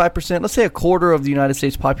 20, 25%, let's say a quarter of the United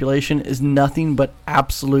States population is nothing but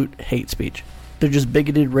absolute hate speech. They're just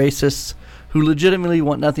bigoted racists who legitimately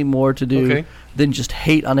want nothing more to do than just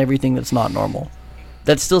hate on everything that's not normal.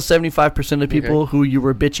 That's still 75% of people who you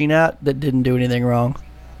were bitching at that didn't do anything wrong.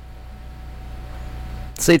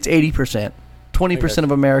 Say it's 80%. 20% of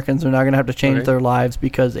Americans are now going to have to change their lives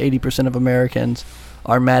because 80% of Americans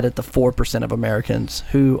are mad at the 4% of Americans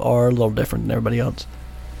who are a little different than everybody else.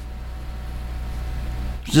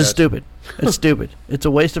 It's just stupid. It's stupid. It's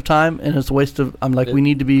a waste of time, and it's a waste of... we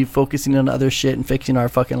need to be focusing on other shit and fixing our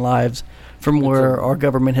fucking lives from where our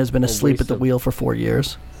government has been asleep at the wheel for 4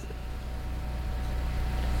 years.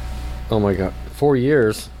 Oh my god. 4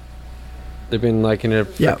 years? They've been like in a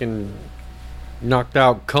fucking knocked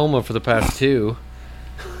out coma for the past 2.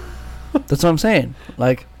 That's what I'm saying.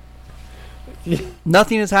 Like,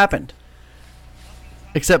 nothing has happened.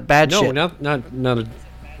 Except bad shit. No, not a...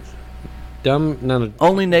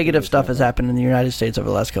 Only negative stuff has happened in the United States over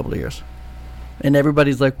the last couple of years. And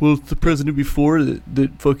everybody's like, well, it's the president before that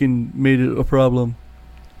fucking made it a problem.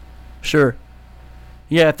 Sure.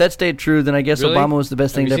 Yeah, if that stayed true, then I guess Obama was the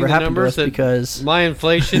best thing that ever happened to us because... my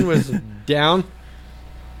inflation was down?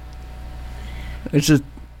 It's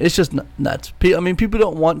just nuts. I mean, people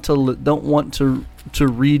don't want to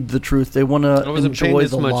read the truth. They want to enjoy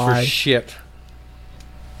the lie. For shit.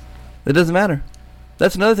 It doesn't matter.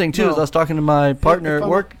 That's another thing too. Is I was talking to my partner at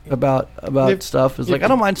work about stuff. Is like, I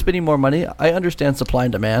don't mind spending more money. I understand supply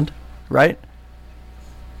and demand, right?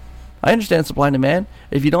 I understand supply and demand.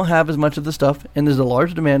 If you don't have as much of the stuff and there's a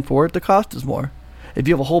large demand for it, the cost is more. If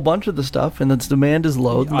you have a whole bunch of the stuff and the demand is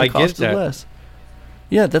low, then the cost is less.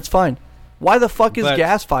 Yeah, that's fine. Why the fuck is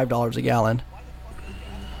gas $5 a gallon?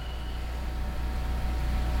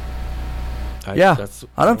 I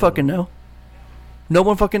don't fucking know. No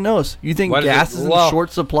one fucking knows. You think gas is in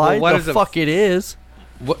short supply? The fuck it is.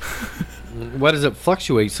 Why does it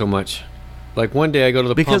fluctuate so much? Like one day I go to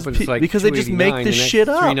the pump and it's like because they just make this shit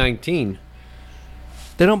up. $3.19.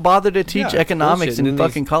 They don't bother to teach economics in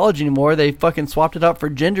fucking college anymore. They fucking swapped it out for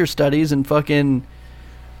gender studies and fucking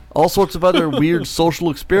all sorts of other weird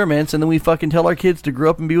social experiments, and then we fucking tell our kids to grow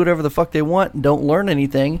up and be whatever the fuck they want and don't learn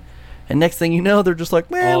anything. And next thing you know, they're just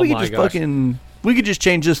like, man, we could just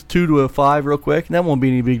change this 2 to a 5 real quick, and that won't be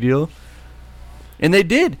any big deal. And they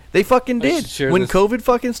did. They fucking did. When COVID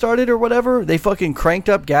fucking started or whatever, they fucking cranked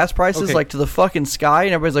up gas prices like to the fucking sky,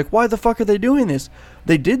 and everybody's like, why the fuck are they doing this?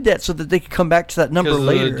 They did that so that they could come back to that number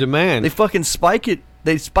later. The demand. They fucking spike it.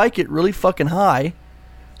 They spike it really fucking high.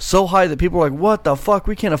 So high that people are like, what the fuck?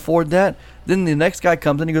 We can't afford that. Then the next guy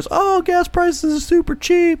comes in and he goes, oh, gas prices are super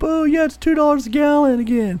cheap. Oh, yeah, it's $2 a gallon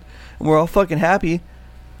again. And we're all fucking happy.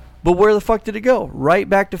 But where the fuck did it go? Right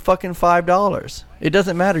back to fucking $5. It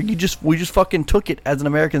doesn't matter. We just fucking took it as an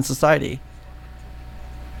American society.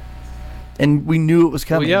 And we knew it was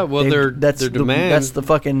coming. Well, yeah, their demand. That's the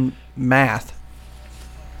fucking math.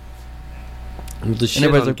 The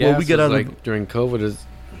shit on like, gas during COVID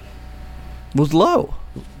was low.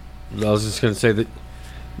 I was just going to say that,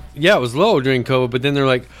 yeah, it was low during COVID, but then they're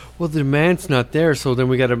like, well, the demand's not there, so then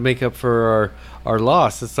we got to make up for our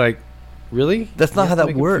loss. It's like, really? That's not how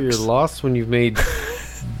that works. Your loss when you've made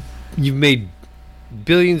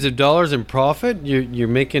billions of dollars in profit. You're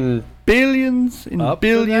making billions and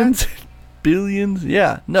billions, billions.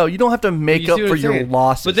 Yeah, no, you don't have to make up for your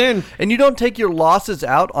losses. But then, and you don't take your losses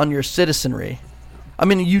out on your citizenry. I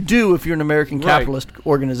mean, you do if you're an American capitalist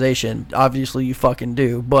organization. Obviously, you fucking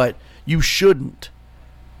do, but you shouldn't.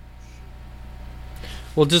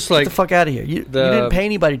 Well, just like get the fuck out of here. You didn't pay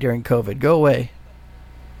anybody during COVID. Go away.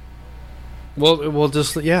 Well,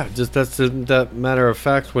 just that's that matter of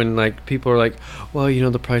fact when like people are like, well,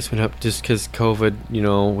 the price went up just because COVID.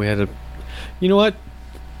 We had a, what?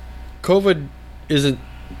 COVID isn't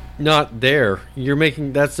not there. You're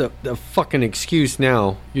making that's a fucking excuse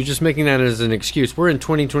now. You're just making that as an excuse. We're in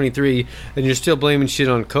 2023 and you're still blaming shit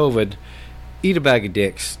on COVID. Eat a bag of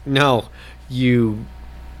dicks. No, you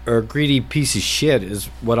are a greedy piece of shit is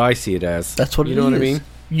what I see it as. That's what you know what I mean?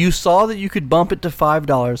 You saw that you could bump it to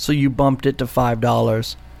 $5, so you bumped it to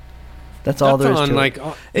 $5. That's all there is to it.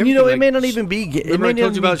 And it may not even be it may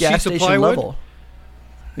not even be gas station level.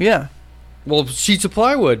 Yeah. Well, sheets of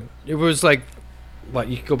plywood. It was like, what,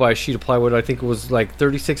 you could go buy a sheet of plywood, I think it was like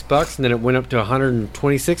 $36, and then it went up to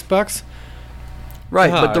 $126.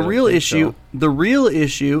 Right, but the real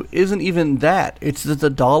issue isn't even that. It's that the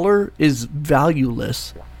dollar is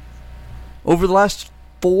valueless. Over the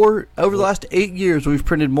last 8 years, we've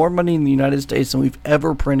printed more money in the United States than we've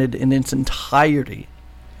ever printed in its entirety.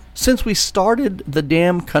 Since we started the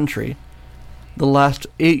damn country, the last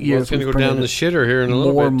 8 years, it's going to go down the shitter here in a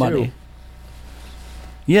little bit, more money. Too.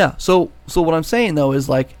 Yeah, so what I'm saying, though, is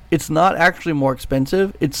like, it's not actually more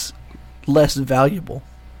expensive, it's less valuable.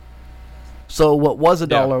 So what was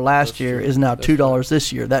 $1 last year is now $2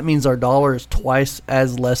 this year. That means our dollar is twice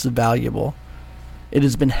as less valuable. It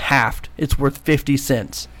has been halved. It's worth 50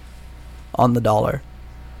 cents on the dollar.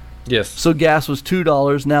 Yes. So gas was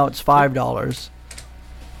 $2, now it's $5.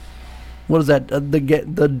 What is that?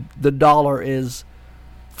 The dollar is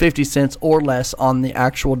 50 cents or less on the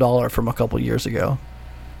actual dollar from a couple years ago.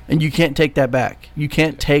 And you can't take that back. You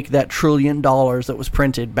can't take that $1 trillion that was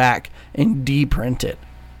printed back and deprint it.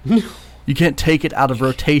 You can't take it out of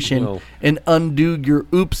rotation and undo your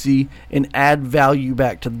oopsie and add value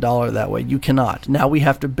back to the dollar that way. You cannot. Now we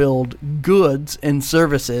have to build goods and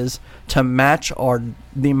services to match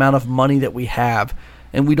the amount of money that we have.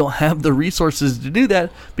 And we don't have the resources to do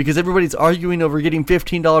that because everybody's arguing over getting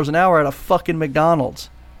 $15 an hour at a fucking McDonald's.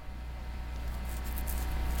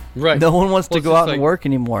 Right. No one wants to go out and work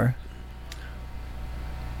anymore.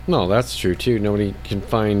 No, that's true too. Nobody can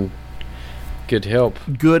find good help.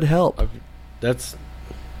 Good help. That's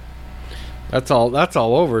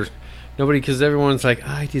all over. Nobody, because everyone's like,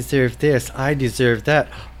 I deserve this, I deserve that,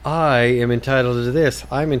 I am entitled to this,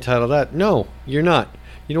 I'm entitled to that. No, you're not.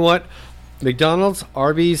 You know what? McDonald's,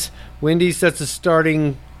 Arby's, Wendy's, that's a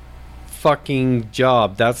starting fucking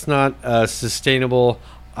job. That's not a sustainable,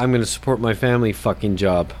 I'm going to support my family fucking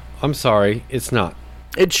job. I'm sorry, it's not.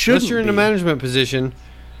 It shouldn't Unless you're in a be. management position.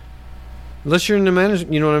 Unless you're in the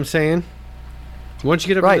management, you know what I'm saying? Once you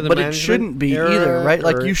get up Right, into the but it management shouldn't be era, either, right?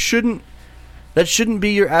 Like or- you shouldn't. That shouldn't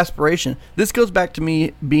be your aspiration. This goes back to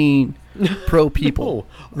me being pro people,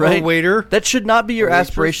 No. right? Or waiter. That should not be your Or waitress,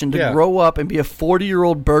 aspiration to yeah. grow up and be a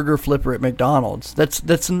 40-year-old burger flipper at McDonald's.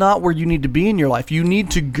 That's not where you need to be in your life. You need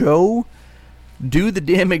to go do the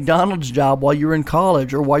damn McDonald's job while you're in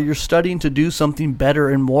college or while you're studying to do something better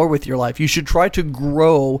and more with your life. You should try to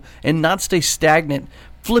grow and not stay stagnant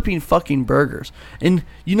flipping fucking burgers. And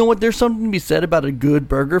you know what? There's something to be said about a good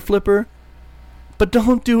burger flipper. But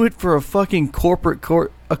don't do it for a fucking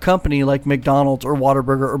a company like McDonald's or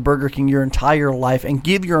Whataburger or Burger King your entire life and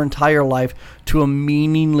give your entire life to a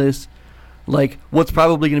meaningless, like, what's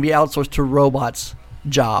probably going to be outsourced to robots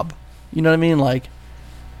job. You know what I mean? Like,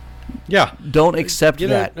 Yeah. don't accept You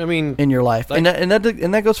know, that I mean, in your life. like- and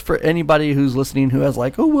that goes for anybody who's listening who has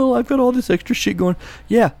like, oh, well, I've got all this extra shit going.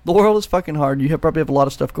 Yeah, the world is fucking hard. You probably have a lot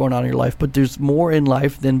of stuff going on in your life, but there's more in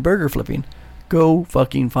life than burger flipping. Go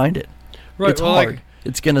fucking find it. right. It's well, hard. like,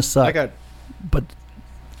 It's going to suck. I got but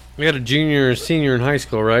a junior and senior in high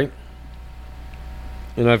school, right?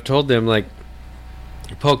 And I've told them, like,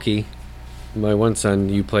 Pokey, my one son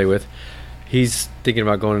you play with, he's thinking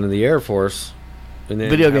about going into the Air Force, and then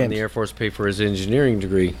Video having games. the Air Force pay for his engineering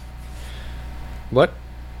degree. What?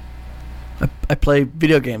 I play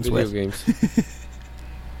video games Video with. games.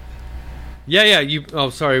 Yeah. You. Oh,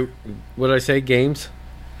 sorry. What did I say? Games.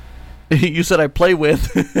 You said I play with.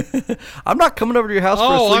 I'm not coming over to your house for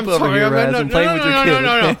a I'm sleepover sorry. here, Raz, and playing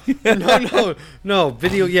with your kid. No.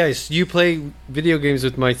 Video. Yes, you play video games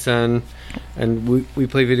with my son, and we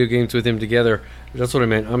play video games with him together. That's what I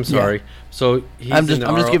meant. I'm sorry. So he's I'm just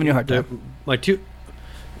in the giving you a hard time. My two.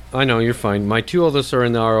 I know you're fine. My two oldest are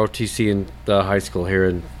in the ROTC in the high school here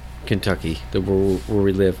in Kentucky, where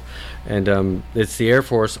we live, and it's the Air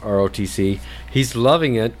Force ROTC. He's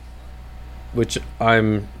loving it. Which I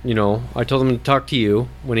told him to talk to you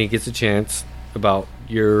when he gets a chance about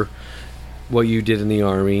what you did in the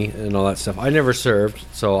Army and all that stuff. I never served,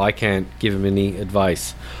 so I can't give him any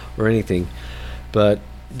advice or anything. But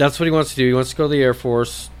that's what he wants to do. He wants to go to the Air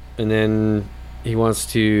Force, and then he wants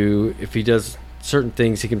to, if he does certain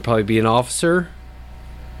things, he can probably be an officer,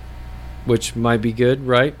 which might be good,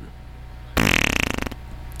 right?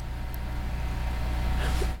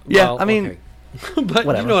 Yeah, Well, I mean, okay. But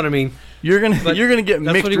whatever. you know what I mean. You're gonna But get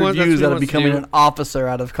that's mixed what he wants- that's reviews what he out of wants to becoming do. an officer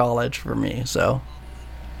out of college for me. So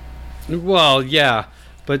Well, yeah,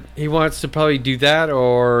 but he wants to probably do that,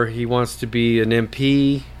 or he wants to be an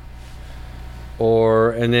MP,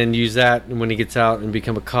 and then use that when he gets out and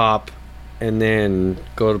become a cop, and then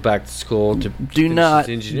go back to school to do finish not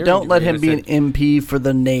his engineering don't let degree. him And be I an MP for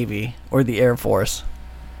the Navy or the Air Force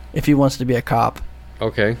if he wants to be a cop.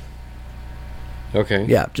 said, Okay.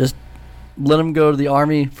 Yeah, just let him go to the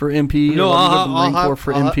Army for MP. No, or let him go to I'll the Marine have- Corps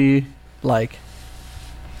for I'll MP. Like,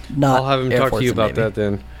 not. I'll have him Air talk Force to you and about Navy. that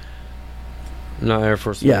then. Not Air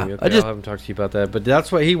Force. and Yeah, Navy. I Okay, just- I'll have him talk to you about that. But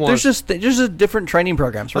that's what he wants. There's just different training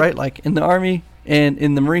programs, right? Like in the Army and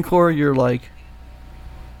in the Marine Corps, you're like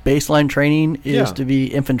baseline training is Yeah. to be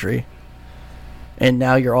infantry, and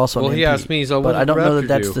now you're also. Well, an he MP. asked me, so but what I did don't know Raptor that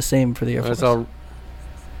that's do? the same for the Air Force.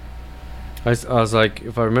 I was like,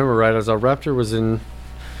 if I remember right, Raptor was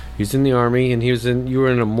he's in the Army, and you were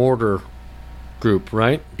in a mortar group,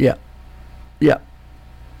 right? Yeah.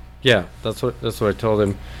 Yeah, that's what I told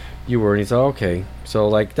him you were, and he said, okay. So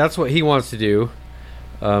like that's what he wants to do.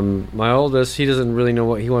 My oldest, he doesn't really know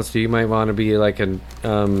what he wants to do. He might want to be like a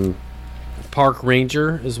park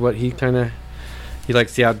ranger, is what he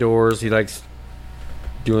likes the outdoors. He likes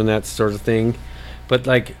doing that sort of thing. But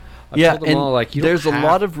like, I Yeah, told them and all, like, you there's a don't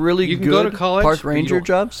lot have- of really you can good go to college, park but you ranger don't-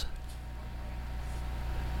 jobs.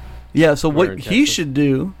 Yeah, so Where in what he Texas? should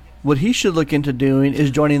do, what he should look into doing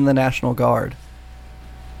is joining the National Guard.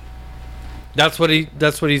 That's what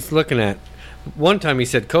he's looking at. One time he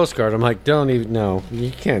said Coast Guard. I'm like, don't even. No,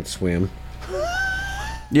 you can't swim.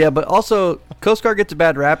 Yeah, but also Coast Guard gets a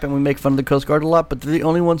bad rap, and we make fun of the Coast Guard a lot. But they're the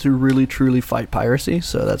only ones who really truly fight piracy,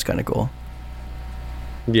 so that's kind of cool.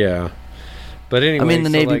 Yeah, but anyway, I mean, the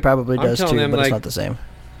so, Navy like, probably I'm does too, telling them, but it's like, not the same.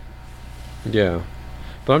 Yeah,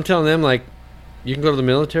 but I'm telling them, like, you can go to the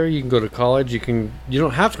military, you can go to college, you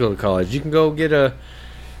don't have to go to college. You can go get a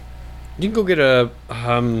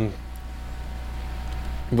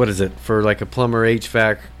what is it for like a plumber,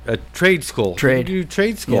 HVAC, a trade school? Trade. You do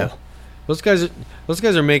trade school. Yeah. Those guys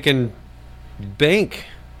are making bank.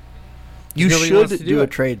 You Nobody wants should to do a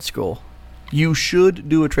it. trade school. You should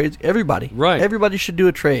do a trade. Everybody. Right. Everybody should do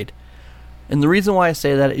a trade. And the reason why I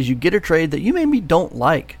say that is you get a trade that you maybe don't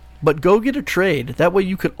like, but go get a trade. That way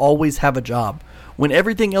you could always have a job. When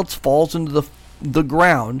everything else falls into the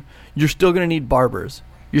ground, you're still going to need barbers.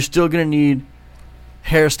 You're still going to need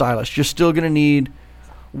hairstylists. You're still going to need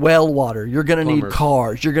well water. You're going to need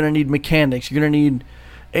cars. You're going to need mechanics. You're going to need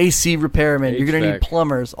AC repairmen. You're going to need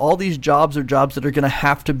plumbers. All these jobs are jobs that are going to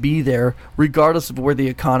have to be there regardless of where the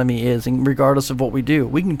economy is and regardless of what we do.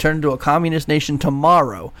 We can turn into a communist nation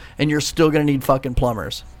tomorrow and you're still going to need fucking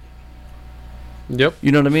plumbers. Yep.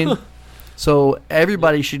 You know what I mean? So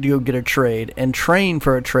everybody should go get a trade and train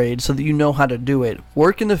for a trade so that you know how to do it.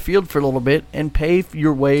 Work in the field for a little bit and pay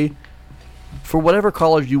your way for whatever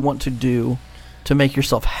college you want to do to make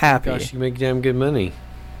yourself happy. Gosh, you make damn good money.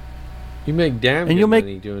 You make damn and good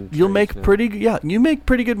money doing you'll make trades now. you make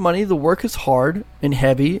pretty good money. The work is hard and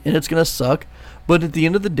heavy and it's going to suck, but at the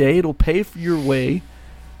end of the day it'll pay for your way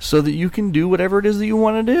so that you can do whatever it is that you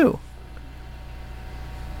want to do.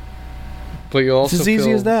 But you also it's as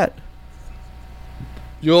easy as that.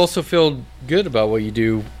 You also feel good about what you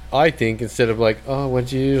do, I think, instead of like, oh,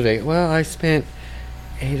 what'd you do today? Well, I spent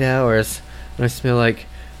 8 hours and I smell like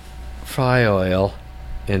fry oil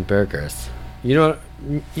and burgers. You know what?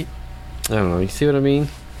 I don't know. You see what I mean?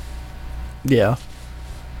 Yeah.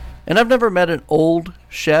 And I've never met an old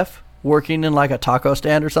chef working in like a taco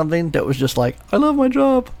stand or something that was just like, I love my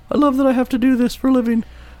job. I love that I have to do this for a living.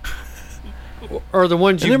 Or the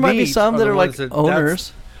ones you and there meet might be some that are like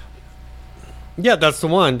owners. Yeah, that's the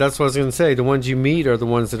one. That's what I was going to say. The ones you meet are the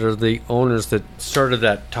ones that are the owners that started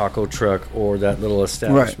that taco truck or that little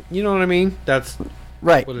establishment. Right. You know what I mean? That's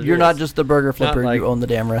right. what it You're is. not just the burger flipper. Like, you own the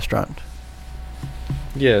damn restaurant.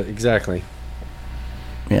 Yeah, exactly.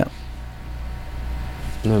 Yeah.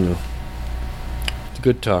 No. It's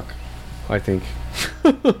good talk, I think.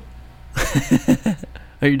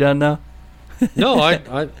 Are you done now? No,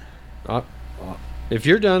 I, if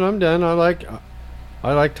you're done, I'm done. I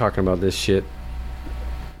like talking about this shit.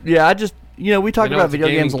 Yeah, I just we talk about video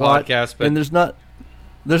games a lot, podcast, but and there's not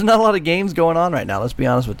a lot of games going on right now. Let's be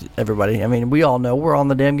honest with everybody. I mean, we all know we're all in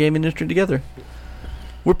the damn game industry together.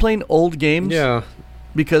 We're playing old games, yeah,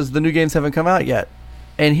 because the new games haven't come out yet.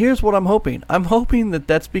 And here's what I'm hoping. I'm hoping that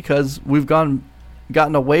that's because we've gotten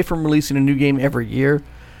away from releasing a new game every year,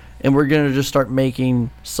 and we're going to just start making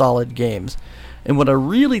solid games. And what I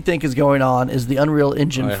really think is going on is the Unreal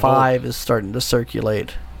Engine 5 is starting to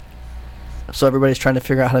circulate. So everybody's trying to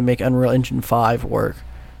figure out how to make Unreal Engine 5 work.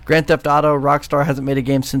 Grand Theft Auto, Rockstar hasn't made a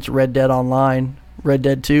game since Red Dead Online, Red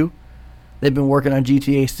Dead 2. They've been working on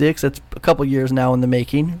GTA 6. That's a couple years now in the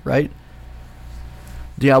making, right?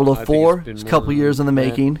 Diablo 4 is a couple years in the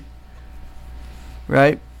making,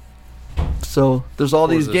 right? So there's all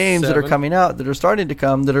these games that are coming out that are starting to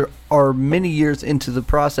come that are many years into the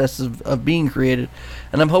process of being created.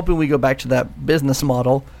 And I'm hoping we go back to that business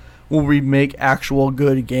model where we make actual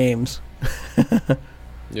good games. Yeah.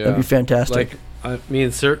 That'd be fantastic. Like me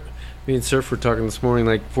and Surf were talking this morning,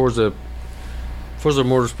 like Forza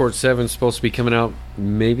Motorsport 7 is supposed to be coming out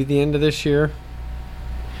maybe the end of this year.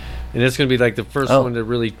 And it's going to be like the first one to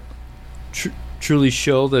really truly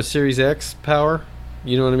show the Series X power.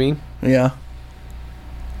 You know what I mean? Yeah.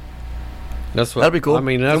 That'd be cool. I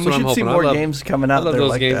mean, that's what I'm hoping. We should see more games coming out there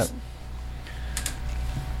like that.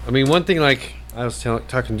 I mean, one thing, like I was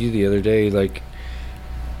talking to you the other day, like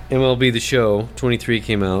MLB The Show 23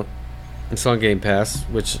 came out. It's on Game Pass,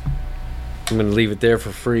 which I'm going to leave it there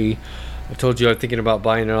for free. I told you I'm thinking about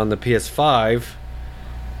buying it on the PS5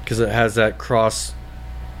 because it has that cross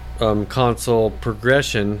console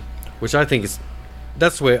progression, which I think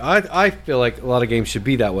that's the way I feel like a lot of games should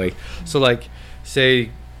be that way. So like,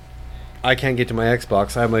 say I can't get to my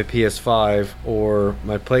Xbox, I have my PS5 or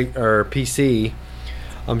my PC.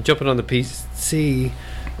 I'm jumping on the PC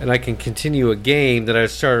and I can continue a game that I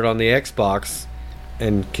started on the Xbox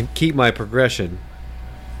and can keep my progression.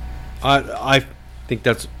 I think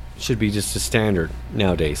that should be just a standard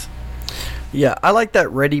nowadays. Yeah, I like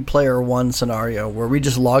that Ready Player One scenario where we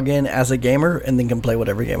just log in as a gamer and then can play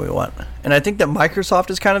whatever game we want. And I think that Microsoft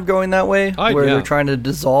is kind of going that way, where they're trying to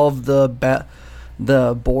dissolve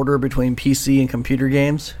the border between PC and computer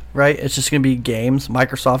games, right? It's just going to be games,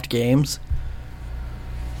 Microsoft games.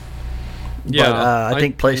 Yeah, but I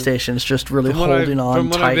think PlayStation is just really holding on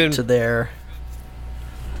tight to their...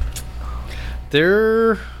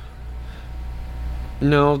 They're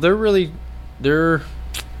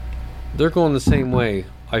going the same way,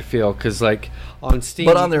 I feel, because like on Steam,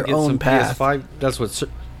 but on you their can get own some path. PS5. That's what.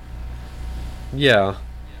 Yeah,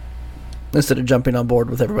 Instead of jumping on board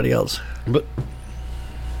with everybody else. but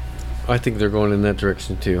I think they're going in that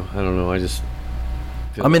direction too. I don't know. I just.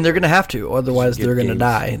 I mean, they're going to have to, otherwise get they're going to games.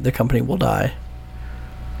 die. The company will die.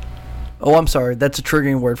 Oh, I'm sorry. That's a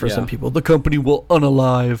triggering word for some people. The company will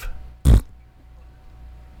unalive.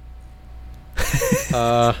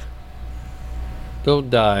 Don't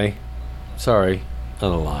die. Sorry,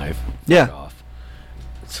 unalive. Yeah. Fuck off.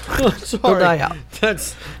 Sorry. They'll die out.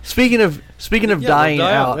 That's Speaking of they'll dying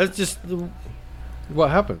die out, That's just what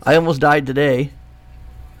happens. I almost died today.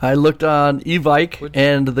 I looked on eBike,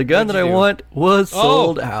 and the gun that I what'd you do? want was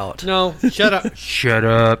sold out. No, shut up. Shut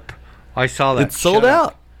up. I saw that. It's sold Shut up.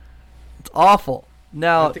 out. It's awful.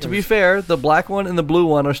 Now, I think to I'm be just- fair, the black one and the blue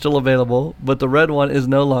one are still available, but the red one is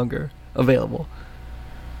no longer available.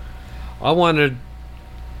 I wanted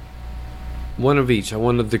one of each. I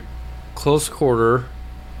wanted the close quarter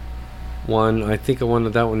one. I think I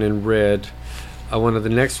wanted that one in red. I wanted the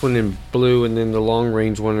next one in blue, and then the long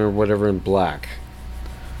range one or whatever in black.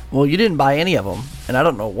 Well, you didn't buy any of them, and I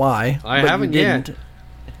don't know why. I but haven't you yet.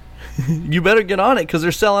 didn't. You better get on it because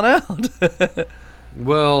they're selling out.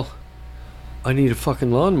 Well, I need a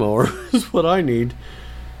fucking lawnmower. Is what I need.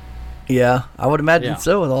 Yeah, I would imagine Yeah.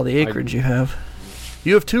 so with all the acreage you have.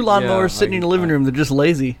 You have 2 lawnmowers Yeah, sitting in your living room. They're just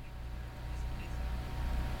lazy.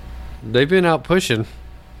 They've been out pushing.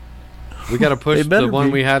 We got to push They better the one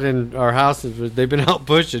be. we had in our house. They've been out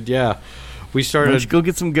pushing. Yeah, we Why started don't you go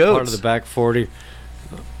get some part of goats? the back 40.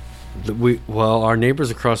 Our neighbors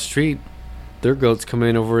across the street, their goats come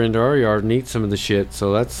in over into our yard and eat some of the shit.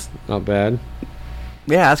 So that's not bad.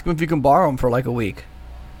 Yeah, ask them if you can borrow them for like a week.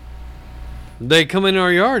 They come in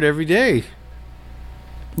our yard every day.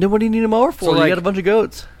 Then what do you need a mower for? So, You like- got a bunch of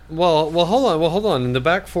goats. Well, hold on. In the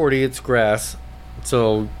back 40, it's grass,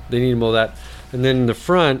 so they need to mow that. And then in the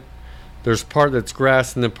front, there's part that's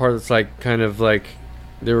grass, and then part that's like kind of like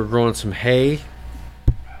they were growing some hay.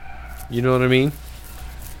 You know what I mean?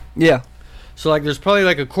 Yeah. So like, there's probably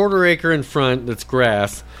like a quarter acre in front that's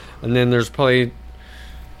grass, and then there's probably,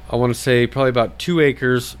 I want to say probably about 2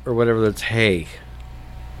 acres or whatever that's hay.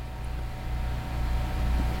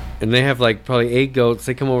 And they have like probably 8 goats.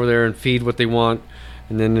 They come over there and feed what they want.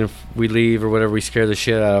 And then if we leave or whatever, we scare the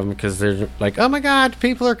shit out of them because they're like, oh my God,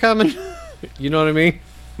 people are coming. You know what I mean?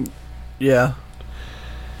 Yeah.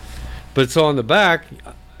 But so on the back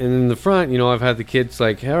and in the front, I've had the kids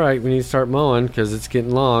like, all right, we need to start mowing because it's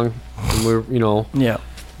getting long. And we're, Yeah.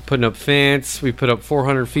 putting up fence. We put up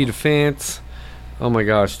 400 feet of fence. Oh my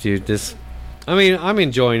gosh, dude. I'm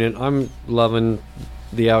enjoying it. I'm loving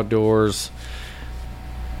the outdoors.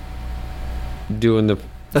 Doing the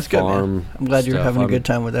That's good, farm man. I'm glad you're stuff. having a good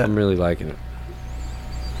time with that. I'm really liking it.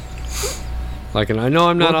 I know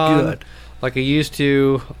I'm not Well, on good. like I used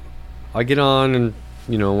to. I get on and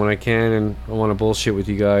when I can, and I want to bullshit with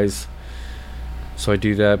you guys, so I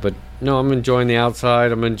do that. But no, I'm enjoying the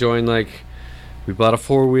outside. I'm enjoying we bought a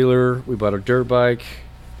 4-wheeler, we bought a dirt bike.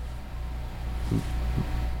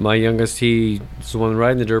 My youngest, he's the one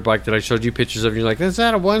riding the dirt bike that I showed you pictures of. And you're like, is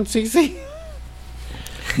that a 1cc?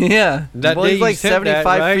 Yeah. That Well, day he's you like sent that,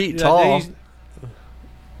 75 right? feet That tall. day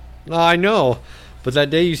No, I know. But that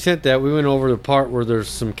day you sent that, we went over the part where there's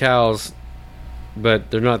some cows, but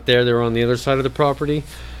they're not there. They're on the other side of the property.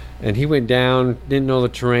 And he went down, didn't know the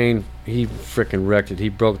terrain. He freaking wrecked it. He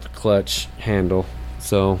broke the clutch handle.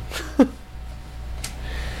 So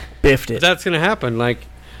Biffed it. that's going to happen. Like,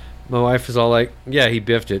 my wife is all like, yeah, he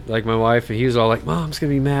biffed it. Like, my wife, he was all like, Mom's going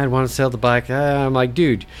to be mad, want to sell the bike. I'm like,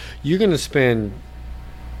 dude, you're going to spend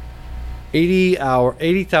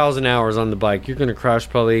 80,000 hours on the bike. You're going to crash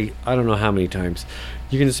probably, I don't know how many times.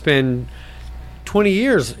 You're going to spend 20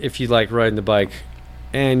 years if you like riding the bike,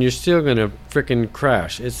 and you're still going to freaking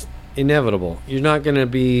crash. It's inevitable. You're not going to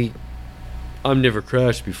be, I've never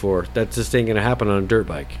crashed before. That just ain't going to happen on a dirt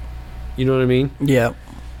bike. You know what I mean? Yeah.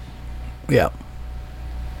 Yeah.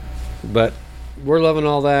 But we're loving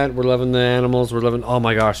all that. We're loving the animals. We're loving, oh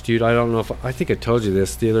my gosh, dude, I don't know if, I think I told you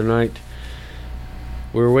this the other night.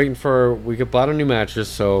 We were waiting we bought a new mattress,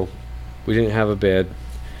 so we didn't have a bed.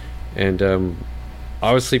 And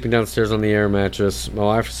I was sleeping downstairs on the air mattress. My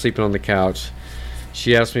wife was sleeping on the couch.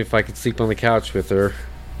 She asked me if I could sleep on the couch with her.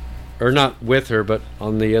 Or not with her, but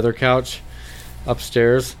on the other couch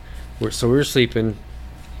upstairs. So we were sleeping.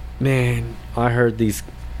 Man, I heard these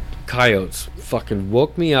coyotes fucking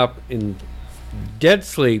woke me up in dead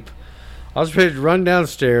sleep. I was ready to run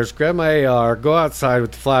downstairs, grab my AR, go outside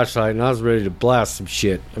with the flashlight, and I was ready to blast some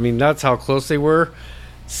shit. I mean, that's how close they were.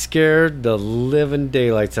 Scared the living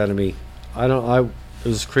daylights out of me. It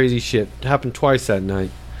was crazy shit. It happened twice that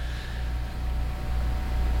night.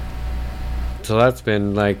 So that's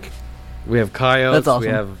been like, we have coyotes, That's awesome. we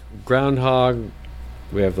have groundhog,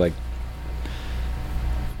 we have like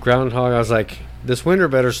groundhog. I was like, this winter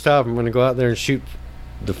better stop. I'm gonna go out there and shoot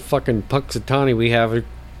the fucking Punxsutawney we have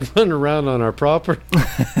running around on our property.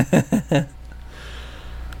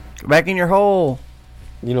 Back in your hole.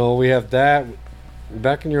 You know, we have that.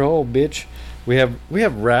 Back in your hole, bitch. We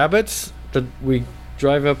have rabbits that we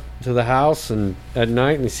drive up to the house and at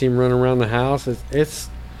night and you see them running around the house. It's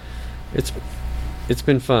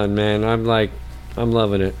been fun, man. I'm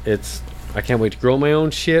loving it. I can't wait to grow my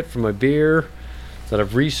own shit for my beer that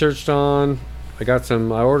I've researched on. I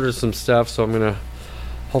ordered some stuff, so I'm gonna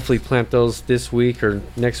hopefully plant those this week or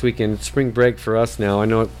next weekend. Spring break for us now. I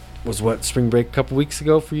know it was spring break a couple weeks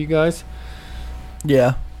ago for you guys.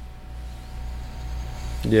 Yeah.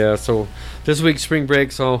 Yeah, so this week's spring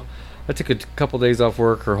break, so I took a couple days off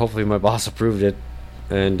work, or hopefully my boss approved it,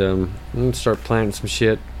 and I'm gonna start planting some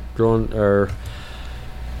shit, brewing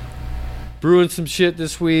some shit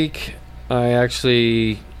this week. I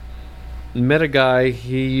actually met a guy.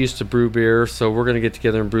 He used to brew beer, so we're gonna get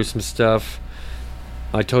together and brew some stuff.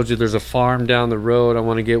 I told you there's a farm down the road I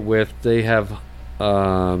want to get with. They have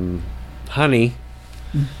honey.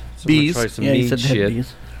 So bees. try some Yeah, you mead said they had shit.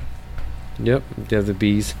 bees. Yep, they have the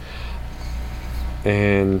bees.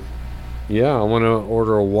 And yeah, I want to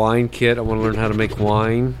order a wine kit. I want to learn how to make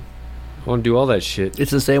wine. I want to do all that shit.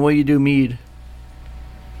 It's the same way you do mead.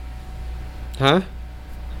 Huh?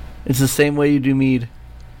 It's the same way you do mead.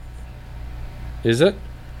 Is it?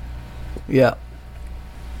 Yeah.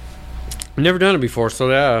 I've never done it before, so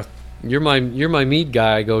yeah. You're my mead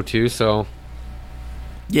guy I go to, so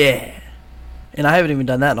Yeah. And I haven't even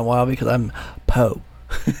done that in a while because I'm Poe.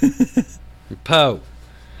 Poe.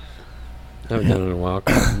 I haven't done it in a while.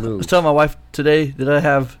 I was telling my wife today that I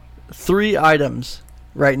have 3 items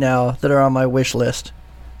right now that are on my wish list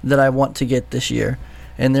that I want to get this year,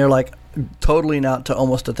 and they're like totaling out to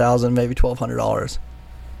almost $1,000, maybe $1,200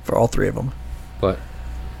 for all 3 of them. What?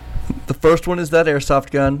 The first one is that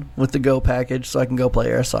airsoft gun with the Go package, so I can go play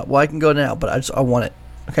airsoft. Well, I can go now, but I want it.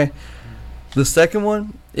 Okay. The second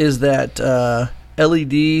one is that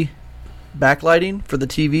LED backlighting for the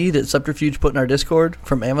TV that Subterfuge put in our Discord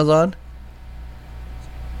from Amazon.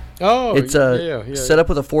 Oh, It's set up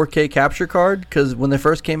with a 4K capture card, because when they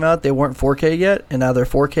first came out, they weren't 4K yet, and now they're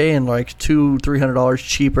 4K and like $200-$300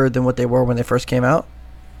 cheaper than what they were when they first came out.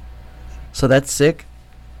 So that's sick.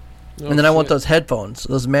 Oh, and then I want those headphones,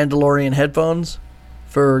 those Mandalorian headphones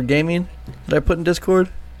for gaming that I put in Discord.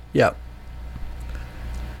 Yeah.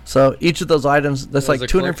 So each of those items, that's As like a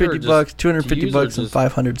collector or $250, just to $250 use, or and just-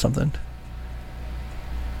 500 something.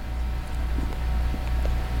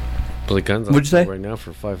 Well, the gun's on What'd you sale say? right now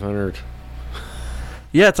for $500.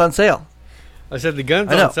 Yeah, it's on sale. I said the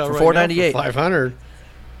gun's I know, on sale for right now $498. for $500.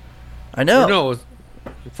 I know. Or no, it's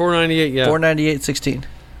 $498. Yeah. $498.16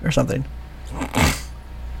 or something.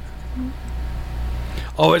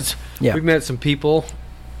 Oh, it's Yeah. We've met some people,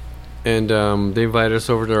 and they invited us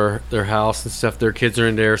over to their house and stuff. Their kids are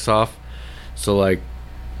into airsoft, so like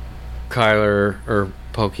Kyler or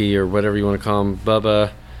Pokey or whatever you want to call them,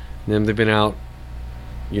 Bubba, and them. They've been out.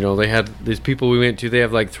 You know, they had these people we went to. They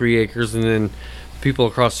have like 3 acres, and then people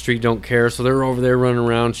across the street don't care, so they're over there running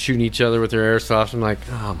around shooting each other with their airsoft. I'm like,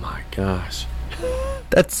 oh my gosh,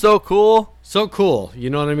 That's so cool. so cool. You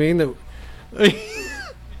know what I mean? That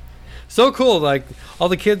so cool. Like all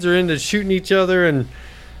the kids are into shooting each other and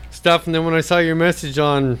stuff. And then when I saw your message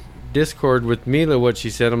on Discord with Mila, what she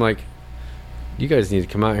said, I'm like, you guys need to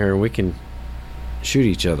come out here and we can shoot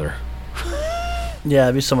each other. Yeah,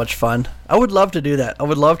 it'd be so much fun. I would love to do that. I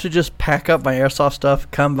would love to just pack up my airsoft stuff,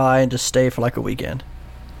 come by, and just stay for like a weekend.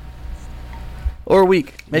 Or a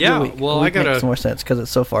week. Maybe Yeah, a week. well, a week I gotta- makes more sense because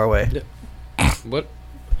it's so far away. What?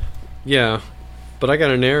 Yeah, but I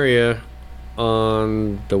got an area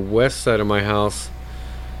on the west side of my house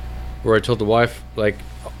where I told the wife, like,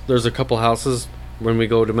 there's a couple houses when we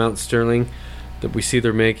go to Mount Sterling that we see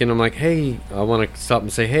they're making. I'm like, hey, I want to stop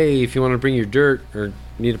and say, hey, if you want to bring your dirt or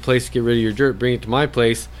need a place to get rid of your dirt, bring it to my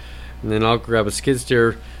place, and then I'll grab a skid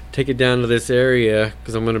steer, take it down to this area,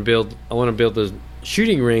 because I want to build a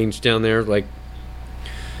shooting range down there, like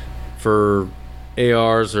for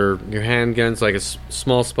ARs or your handguns, like a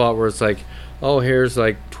small spot where it's like, oh, here's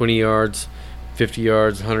like 20 yards, 50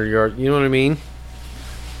 yards, 100 yards, you know what I mean?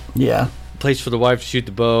 Yeah. Place for the wife to shoot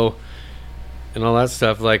the bow and all that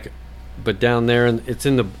stuff, like, but down there, and it's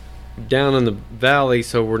down in the valley,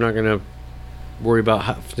 so we're not gonna worry about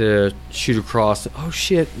having to shoot across. Oh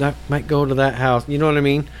shit, that might go to that house, you know what I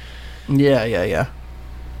mean? Yeah.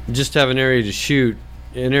 Just have an area to shoot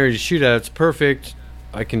at. It's perfect.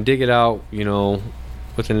 I can dig it out, you know,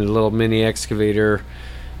 with a little mini excavator,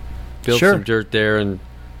 build Sure. some dirt there, and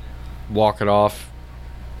walk it off.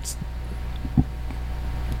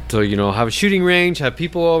 So, have a shooting range, have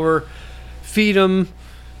people over, feed them,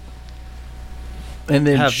 And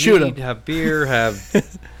then have shoot meat, them. have beer,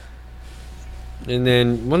 and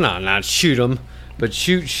then, well, not shoot them, but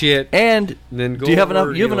shoot shit. And then go do you have over,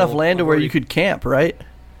 enough? You have enough land to where you could camp, right?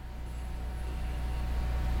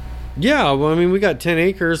 Yeah, well, I mean, we got 10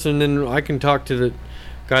 acres, and then I can talk to the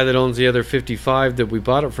guy that owns the other 55 that we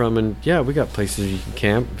bought it from, and yeah, we got places you can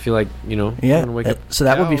camp if you like, Yeah. wake up So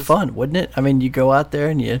that would be cows. fun, wouldn't it? I mean, you go out there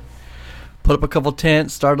and you put up a couple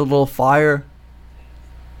tents, start a little fire.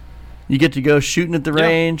 You get to go shooting at the Yeah.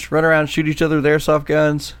 range, run around, shoot each other with airsoft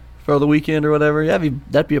guns for the weekend or whatever. Yeah,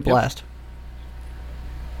 that'd be a blast.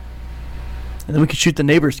 And then we could shoot the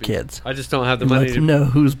neighbors' kids. I just don't have the And money let to them know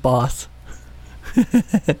who's boss.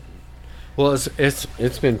 Well,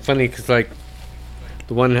 it's been funny because like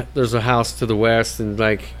there's a house to the west, and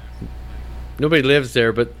like nobody lives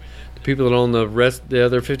there, but the people that own the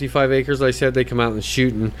other 55 acres, I said they come out and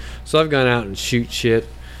shoot, and so I've gone out and shoot shit.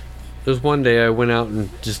 There's one day I went out and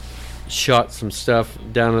just shot some stuff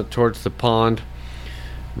down towards the pond.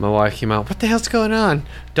 My wife came out. What the hell's going on?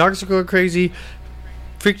 Dogs are going crazy.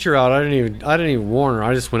 Freaked her out. I didn't even warn her.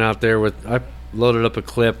 I just went out there I loaded up a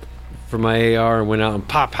clip for my AR and went out and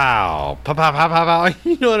pow pow pow pow pow pow pow.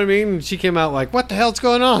 You know what I mean? And she came out like, "What the hell's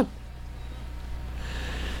going on?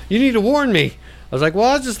 You need to warn me." I was like, "Well,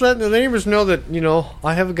 I was just letting the neighbors know that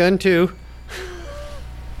I have a gun too.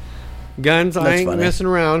 Guns, I That's ain't funny. messing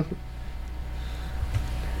around."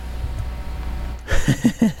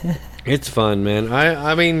 It's fun, man.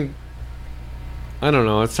 I mean, I don't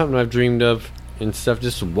know. It's something I've dreamed of and stuff.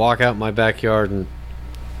 Just to walk out my backyard and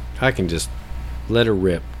I can just let her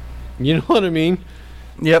rip. You know what I mean?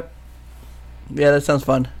 Yep. Yeah, that sounds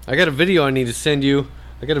fun. I got a video I need to send you.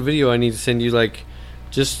 Like,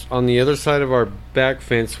 just on the other side of our back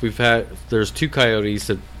fence, there's 2 coyotes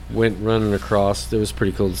that went running across. It was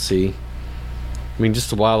pretty cool to see. I mean, just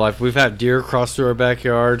the wildlife. We've had deer cross through our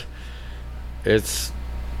backyard. It's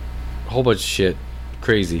a whole bunch of shit.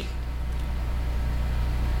 Crazy.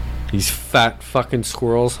 These fat fucking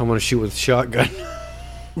squirrels I'm gonna shoot with a shotgun.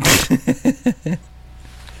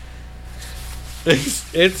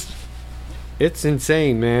 It's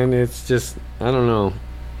insane, man. It's just, I don't know.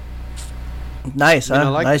 Nice, I mean, huh?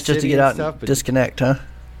 I like Nice the just to city get and out stuff, and but- disconnect, huh?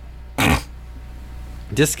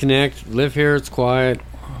 Disconnect, live here, it's quiet.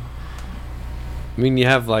 I mean, you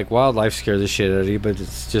have like wildlife scare the shit out of you, but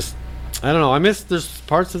it's just, I don't know. There's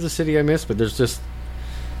parts of the city I miss, but there's just,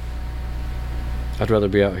 I'd rather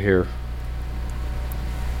be out here.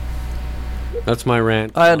 That's my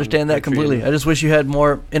rant. I understand that Country completely. and- I just wish you had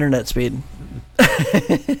more internet speed.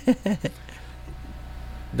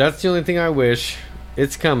 That's the only thing I wish.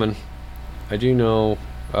 It's coming. I do know.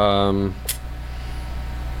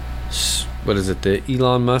 What is it? The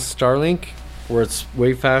Elon Musk Starlink, where it's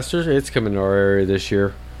way faster. It's coming to our area this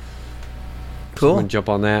year. So Cool. I'm gonna jump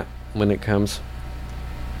on that when it comes.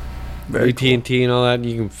 Very AT&T and all that.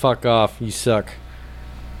 You can fuck off. You suck.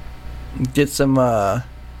 cool. Get some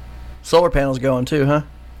solar panels going too, huh?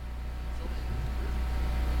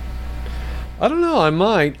 I don't know. I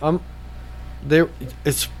might. There.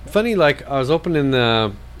 It's funny. Like I was opening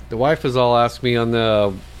the wife was all asking me on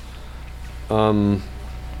the.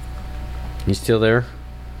 You still there?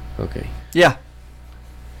 Okay. Yeah.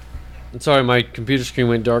 I'm sorry, my computer screen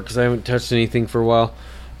went dark because I haven't touched anything for a while.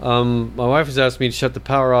 My wife has asked me to shut the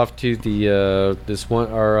power off to the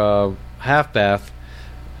our half bath.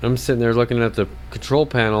 I'm sitting there looking at the control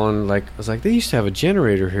panel and I was like, they used to have a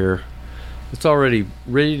generator here. It's already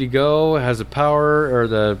ready to go. It has a power or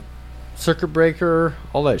the circuit breaker,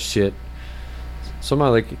 all that shit. So am I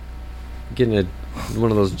like getting one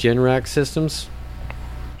of those Generac systems?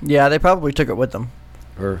 Yeah, they probably took it with them.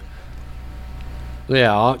 Or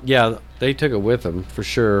yeah, they took it with them for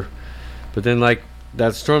sure. But then like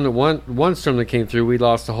that storm that one storm that came through, we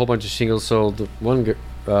lost a whole bunch of shingles. So the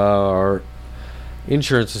our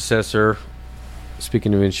insurance assessor,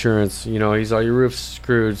 speaking of insurance, he's all, your roof's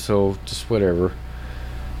screwed, so just whatever.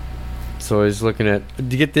 So he's looking to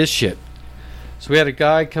get this shit. So we had a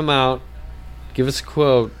guy come out, give us a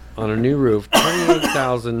quote on a new roof,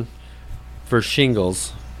 $28,000 for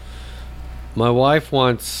shingles. My wife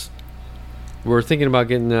we're thinking about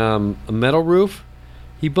getting a metal roof.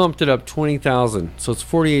 He bumped it up $20,000, so it's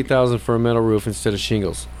 $48,000 for a metal roof instead of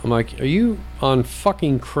shingles. I'm like, are you on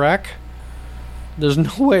fucking crack? There's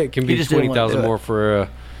no way it can be He just didn't want to do $20,000 it. more for a.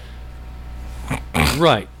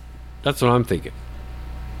 Right, that's what I'm thinking.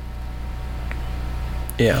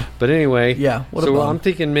 Yeah. But anyway, Yeah, what a so bum. I'm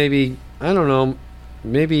thinking maybe, I don't know,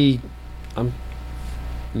 maybe I'm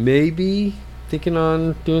maybe thinking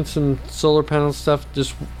on doing some solar panel stuff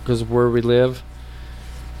just because of where we live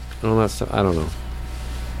and all that stuff. I don't know.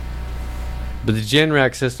 But the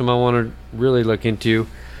Generac system I want to really look into.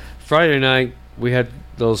 Friday night we had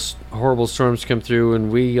those horrible storms come through,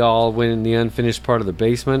 and we all went in the unfinished part of the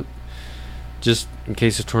basement just in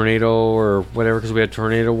case of tornado or whatever, because we had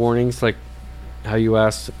tornado warnings, like how you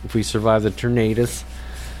asked if we survived the tornadoes.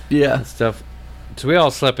 Yeah. And stuff. So we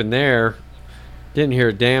all slept in there. Didn't hear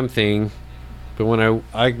a damn thing. But when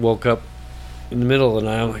I woke up in the middle of the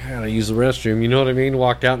night, I'm like, I gotta use the restroom. You know what I mean?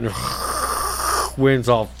 Walked out and winds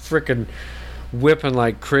all freaking whipping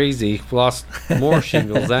like crazy. Lost more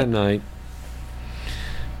shingles that night.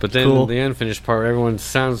 But then cool. The unfinished part, everyone's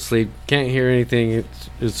sound asleep, can't hear anything.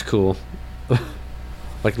 It's cool.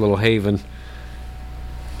 Like a little haven.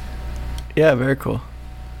 Yeah, very cool.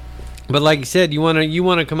 But like you said, you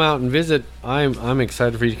wanna come out and visit. I'm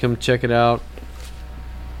excited for you to come check it out.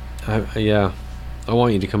 I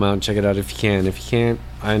want you to come out and check it out if you can. If you can't,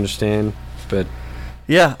 I understand. But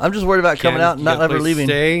yeah, I'm just worried about coming out and not ever leaving.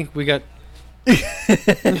 Stay. We got.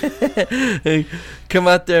 Hey, come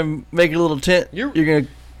out there and make a little tent. I'm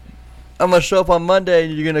gonna show up on Monday,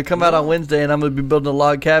 and you're gonna come out on Wednesday, and I'm gonna be building a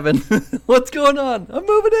log cabin. What's going on? I'm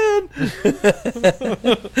moving in.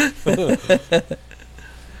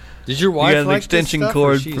 Did your wife you got an extension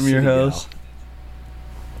cord from your house?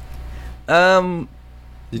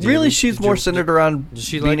 Really, she's more centered around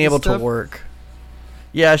being able to work.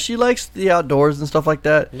 Yeah, she likes the outdoors and stuff like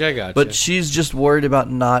that. Yeah, I gotcha. But she's just worried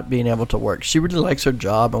about not being able to work. She really likes her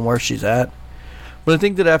job and where she's at. But I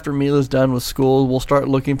think that after Mila's done with school, we'll start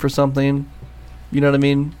looking for something. You know what I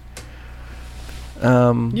mean?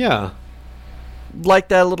 Yeah. Like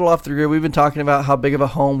that, a little off the grid. We've been talking about how big of a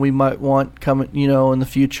home we might want coming, in the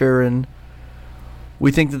future, and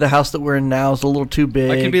we think that the house that we're in now is a little too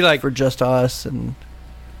big for just us. And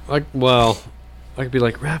I could be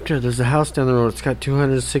like, Raptor, there's a house down the road. It's got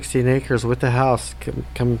 216 acres with the house.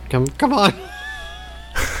 Come on.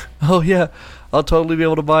 Oh yeah, I'll totally be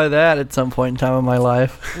able to buy that at some point in time in my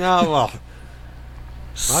life. No, well,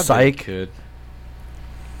 psych. Could.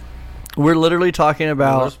 We're literally talking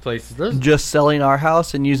about just selling our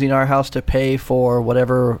house and using our house to pay for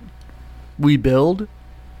whatever we build,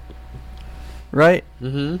 right?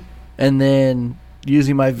 Mm-hmm. And then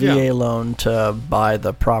using my VA loan to buy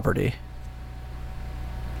the property.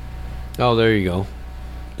 Oh, there you go.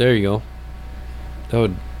 That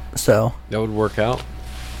would work out.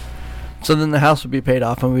 So then the house would be paid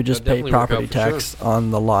off, and we just pay property tax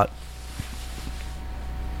on the lot.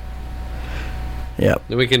 Yep.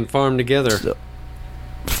 Then we can farm together.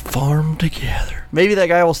 Farm together. Maybe that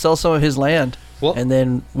guy will sell some of his land, and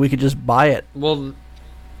then we could just buy it. Well,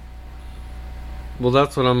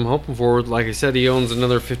 that's what I'm hoping for. Like I said, he owns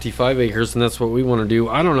another 55 acres, and that's what we want to do.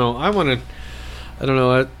 I don't know. I don't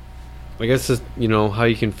know. I guess it's, how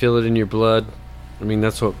you can feel it in your blood. I mean,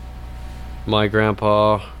 that's what my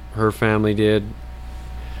grandpa, her family did.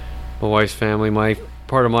 My wife's family,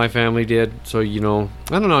 part of my family did. So, I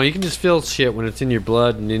don't know. You can just feel shit when it's in your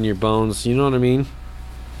blood and in your bones. You know what I mean?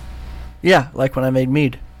 Yeah, like when I made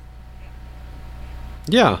mead.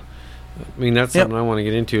 Yeah. I mean, that's something I want to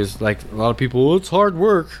get into is like a lot of people, it's hard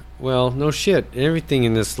work. Well, no shit. Everything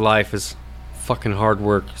in this life is fucking hard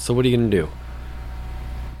work. So what are you going to do?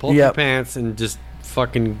 Pull up your pants and just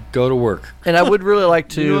fucking go to work. And I would really like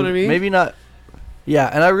to, you know what I mean? Maybe not. Yeah,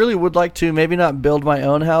 and I really would like to maybe not build my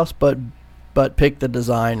own house, but pick the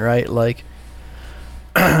design, right? Like,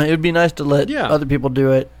 it would be nice to let other people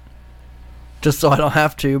do it, just so I don't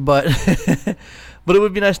have to. But but it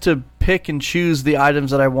would be nice to pick and choose the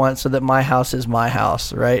items that I want, so that my house is my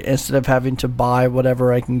house, right? Instead of having to buy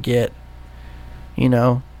whatever I can get.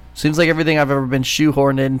 Seems like everything I've ever been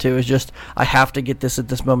shoehorned into is just I have to get this at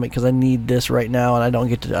this moment because I need this right now, and I don't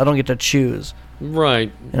get to choose.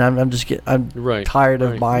 Right. And I'm tired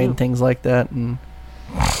of buying things like that. And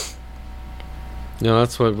no,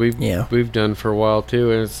 that's what we've done for a while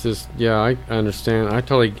too, and it's just I understand. I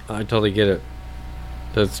totally get it.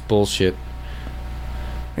 That's bullshit.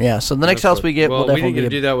 Yeah. So the next house we get, we'll definitely we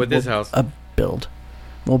didn't do that with this house. We'll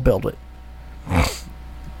build it.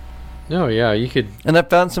 No, yeah, you could. And I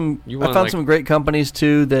found some great companies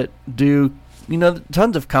too that do.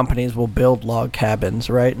 Tons of companies will build log cabins,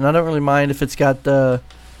 right? And I don't really mind if it's got the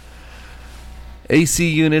AC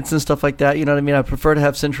units and stuff like that. You know what I mean? I prefer to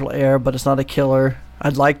have central air, but it's not a killer.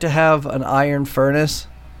 I'd like to have an iron furnace,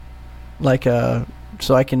 so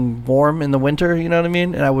I can warm in the winter. You know what I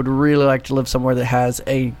mean? And I would really like to live somewhere that has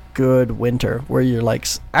a good winter, where you're like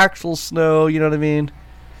actual snow. You know what I mean?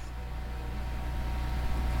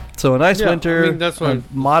 So a nice winter, I mean, that's what a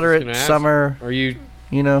moderate summer. Are you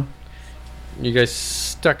guys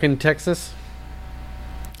stuck in Texas?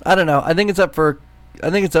 I don't know. I think it's up for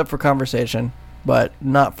conversation, but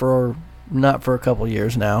not for a couple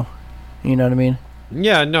years now. You know what I mean?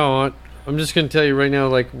 Yeah, no. I'm just gonna tell you right now,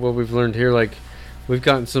 like what we've learned here. Like we've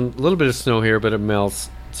gotten a little bit of snow here, but it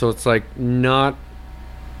melts, so it's like not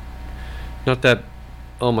that.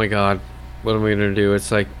 Oh my God, what am I gonna do?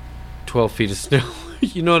 It's like 12 feet of snow.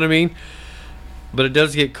 You know what I mean? But it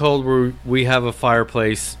does get cold where we have a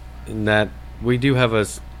fireplace, and that we do have a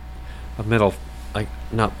metal, like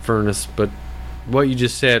not furnace, but what you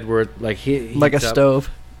just said, where it like like a up, stove.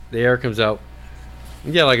 the air comes out.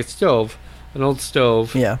 Yeah, like a stove, an old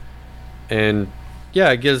stove. Yeah. And yeah,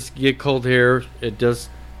 it get cold here. It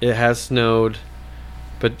has snowed,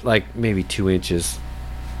 but like maybe 2 inches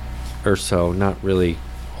or so. Not really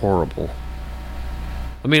horrible.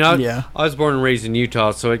 I mean, I was born and raised in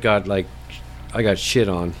Utah, so I got shit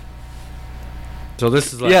on. So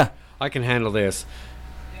this is like, I can handle this.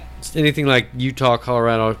 Anything like Utah,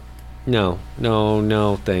 Colorado, no,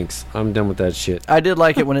 thanks. I'm done with that shit. I did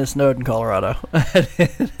like it when it snowed in Colorado.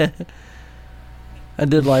 I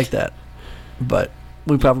did like that, but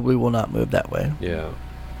we probably will not move that way. Yeah.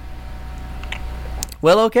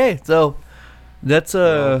 Well, okay, so that's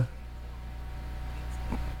about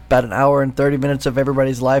an hour and 30 minutes of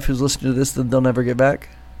everybody's life who's listening to this that they'll never get back.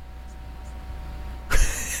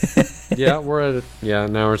 Yeah, we're at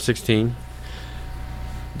an hour 16.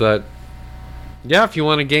 But yeah, if you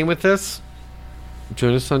want to game with us,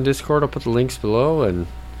 join us on Discord. I'll put the links below and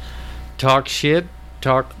talk shit,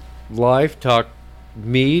 talk life, talk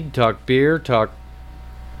mead, talk beer, talk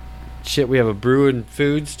shit. We have a brew and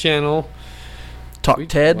foods channel. Talk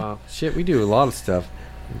TED. Wow, shit, we do a lot of stuff.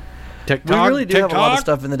 We really do have a lot of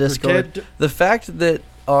stuff in the Discord. The fact that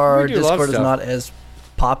our Discord is not as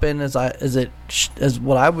poppin' as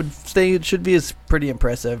what I would say it should be is pretty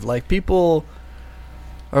impressive. Like, people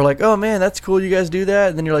are like, "Oh man, that's cool, you guys do that,"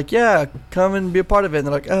 and then you're like, "Yeah, come and be a part of it." And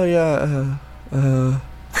they're like, "Oh yeah."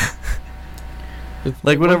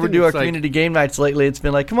 Like whenever we do our community game nights lately, it's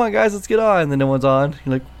been like, "Come on guys, let's get on," and then no one's on.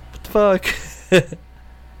 You're like, "What the fuck?"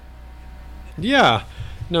 Yeah,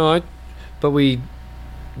 no, but we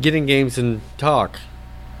get in games and talk.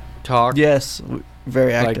 Yes,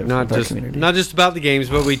 very active. Like not just about the games,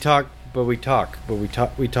 but we talk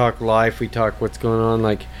life. We talk what's going on.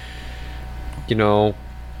 Like, some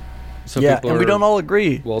people and we don't all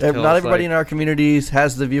agree. Not everybody in our communities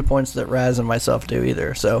has the viewpoints that Raz and myself do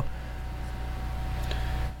either. So,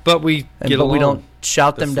 but we don't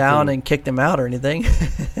shout them down and kick them out or anything.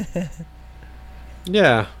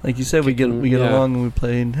 Yeah, like you said, we get along and we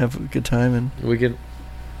play and have a good time, and we get.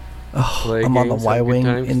 I'm on the Y-wing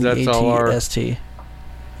in the ATST.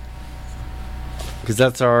 Because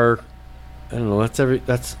that's our, I don't know. I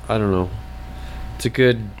don't know. It's a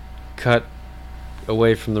good cut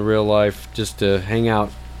away from the real life, just to hang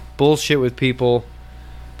out, bullshit with people,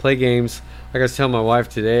 play games. Like I was telling my wife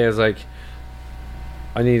today, I was like,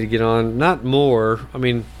 I need to get on, not more. I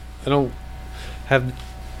mean, I don't have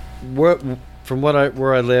where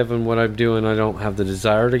I live and what I'm doing. I don't have the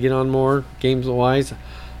desire to get on more games wise.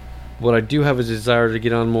 What I do have is a desire to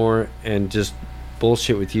get on more and just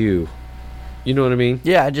bullshit with you. You know what I mean?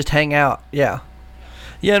 Yeah, just hang out. Yeah,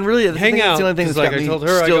 and really, that's the only thing that's got me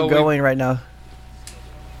still going right now.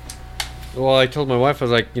 Well, I told my wife, I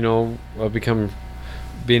was like, I've become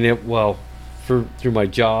through my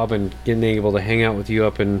job and getting able to hang out with you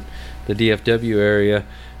up in the DFW area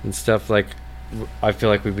and stuff. Like, I feel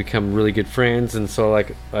like we've become really good friends, and so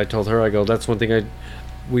like I told her, I go, that's one thing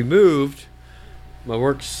we moved. My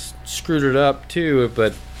work screwed it up too,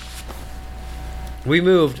 but we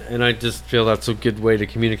moved, and I just feel that's a good way to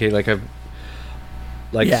communicate. Like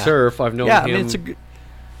Surf, I've known him. I mean, it's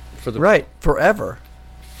forever.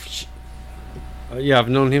 I've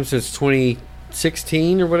known him since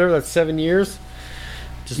 2016 or whatever. That's 7 years.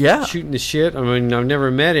 Just shooting the shit. I mean, I've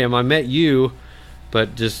never met him. I met you,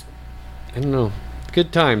 but just I don't know.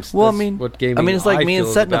 Good times. Well, that's what gaming it's like me and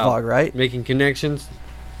Setnavog, right? Making connections.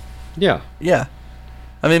 Yeah. Yeah.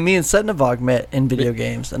 I mean, me and Setnavog met in video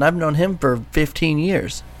games, and I've known him for 15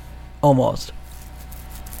 years, almost.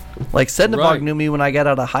 Like, Setnavog knew me when I got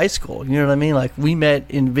out of high school. You know what I mean? Like, we met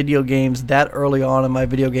in video games that early on in my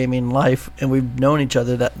video gaming life, and we've known each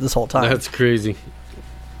other this whole time. That's crazy.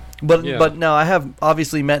 But no, I have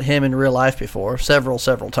obviously met him in real life before, several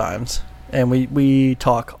times, and we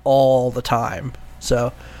talk all the time.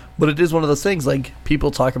 So, but it is one of those things, like,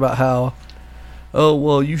 people talk about how oh,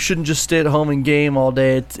 well, you shouldn't just stay at home and game all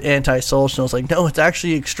day. It's antisocial. I was like, no, it's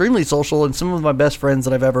actually extremely social. And some of my best friends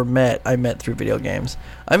that I've ever met, I met through video games.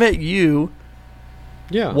 I met you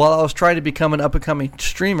while I was trying to become an up-and-coming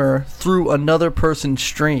streamer through another person's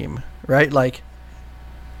stream, right? Like,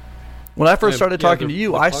 when I first started talking to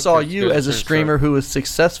you, I saw you as a streamer who was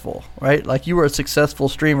successful, right? Like, you were a successful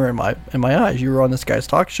streamer in my eyes. You were on this guy's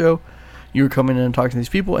talk show. You were coming in and talking to these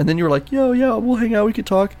people. And then you were like, yo, yeah, we'll hang out. We could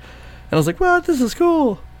talk. And I was like, well, this is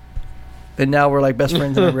cool. And now we're like best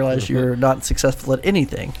friends, and I realize you're not successful at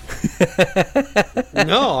anything.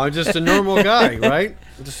 No, I'm just a normal guy, right?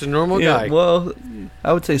 Just a normal guy. Well,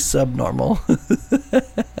 I would say subnormal.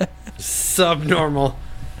 Subnormal.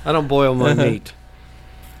 I don't boil my meat.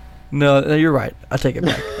 No, you're right. I take it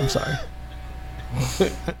back. I'm sorry.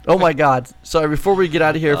 Oh my God! Sorry. Before we get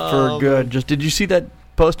out of here for good, just did you see that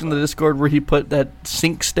post in the Discord where he put that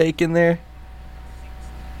sink steak in there?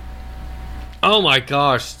 Oh my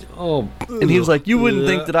gosh! Oh, and he was like, "You wouldn't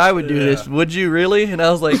think that I would do this, would you? Really?" And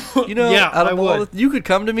I was like, "You know, yeah, out of all you could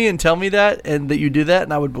come to me and tell me that, and that you do that,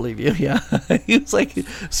 and I would believe you." Yeah, he was like,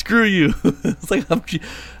 "Screw you." It's like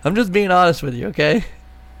I'm just being honest with you, okay?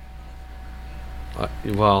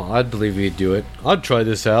 Well, I'd believe you'd do it. I'd try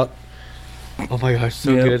this out. Oh my gosh,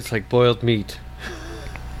 so good! It's like boiled meat.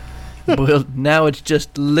 Boiled. Now it's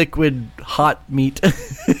just liquid hot meat.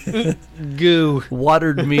 Goo.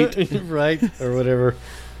 Watered meat. Right? Or whatever.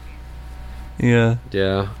 Yeah.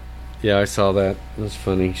 Yeah. Yeah, I saw that. That's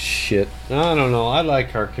funny. Shit. I don't know. I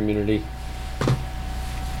like our community.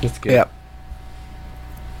 It's good. Yep.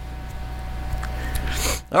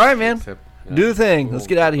 All right, man. Do the thing. Let's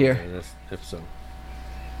get out of here. This episode.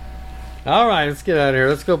 All right, let's get out of here.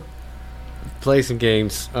 Let's go play some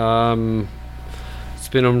games. It's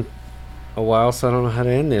been a while, so I don't know how to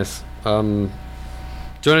end this.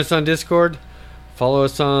 Join us on Discord. Follow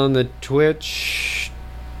us on the Twitch.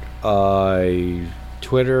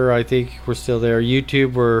 Twitter, I think we're still there.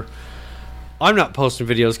 YouTube, I'm not posting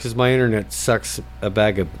videos because my internet sucks a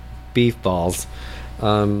bag of beef balls.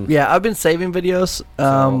 Yeah, I've been saving videos,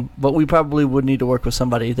 but we probably would need to work with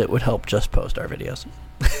somebody that would help just post our videos.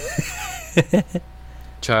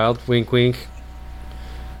 Child, wink, wink.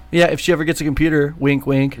 Yeah, if she ever gets a computer, wink,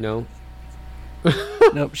 wink. No.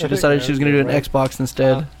 Nope, she decided she was going to do an Xbox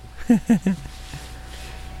instead.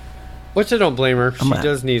 Which I don't blame her. She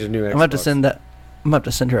does need a new Xbox. I'm going to have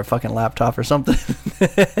to send her a fucking laptop or something.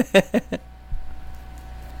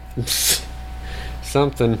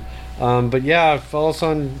 Something. But yeah, follow us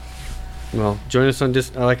on... Well, join us on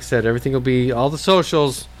just like I said, everything will be... All the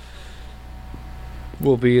socials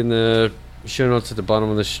will be in the show notes at the bottom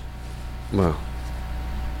of the... Well,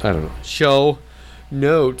 I don't know. Show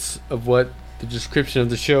notes of what the description of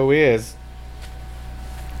the show is.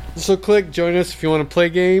 So click join us if you want to play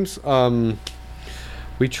games.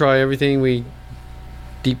 We try everything. We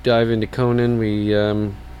deep dive into Conan. We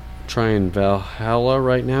try in Valhalla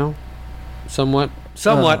right now. Somewhat.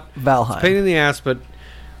 Valheim. It's a pain in the ass, but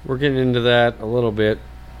we're getting into that a little bit.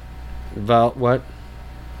 What?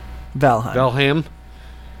 Valheim. Valheim?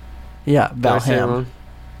 Yeah, Valheim.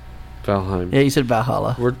 Valheim. Yeah, you said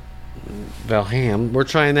Valhalla. Valheim. We're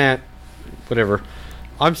trying that. Whatever.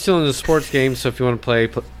 I'm still in the sports game, so if you want to play,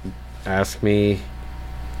 ask me.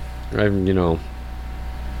 I'm on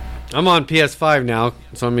PS5 now,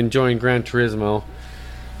 so I'm enjoying Gran Turismo.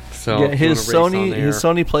 So yeah, his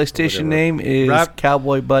Sony PlayStation name is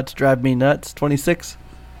Cowboy Butts Drive Me Nuts 26.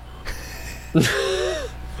 Gosh,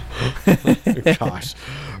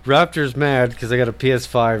 Raptor's mad because I got a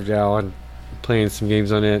PS5 now and playing some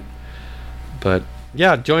games on it. But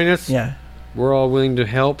yeah, join us. Yeah, we're all willing to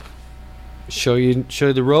help. Show you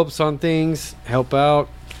the ropes on things. Help out.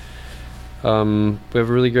 We have a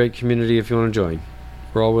really great community if you want to join.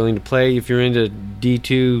 We're all willing to play. If you're into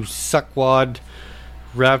D2 Suckwad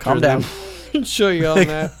Raptor, calm down. Show you all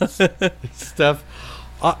that stuff.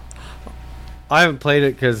 I haven't played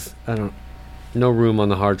it because no room on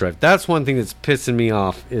the hard drive. That's one thing that's pissing me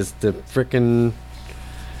off is the frickin'.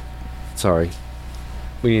 Sorry,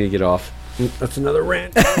 we need to get off. That's another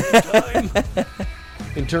rant. Time.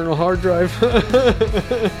 Internal hard drive.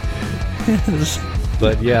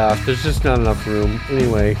 But yeah, there's just not enough room.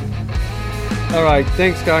 Anyway. All right,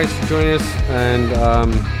 thanks guys for joining us, and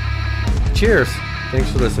cheers.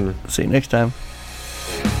 Thanks for listening. See you next time.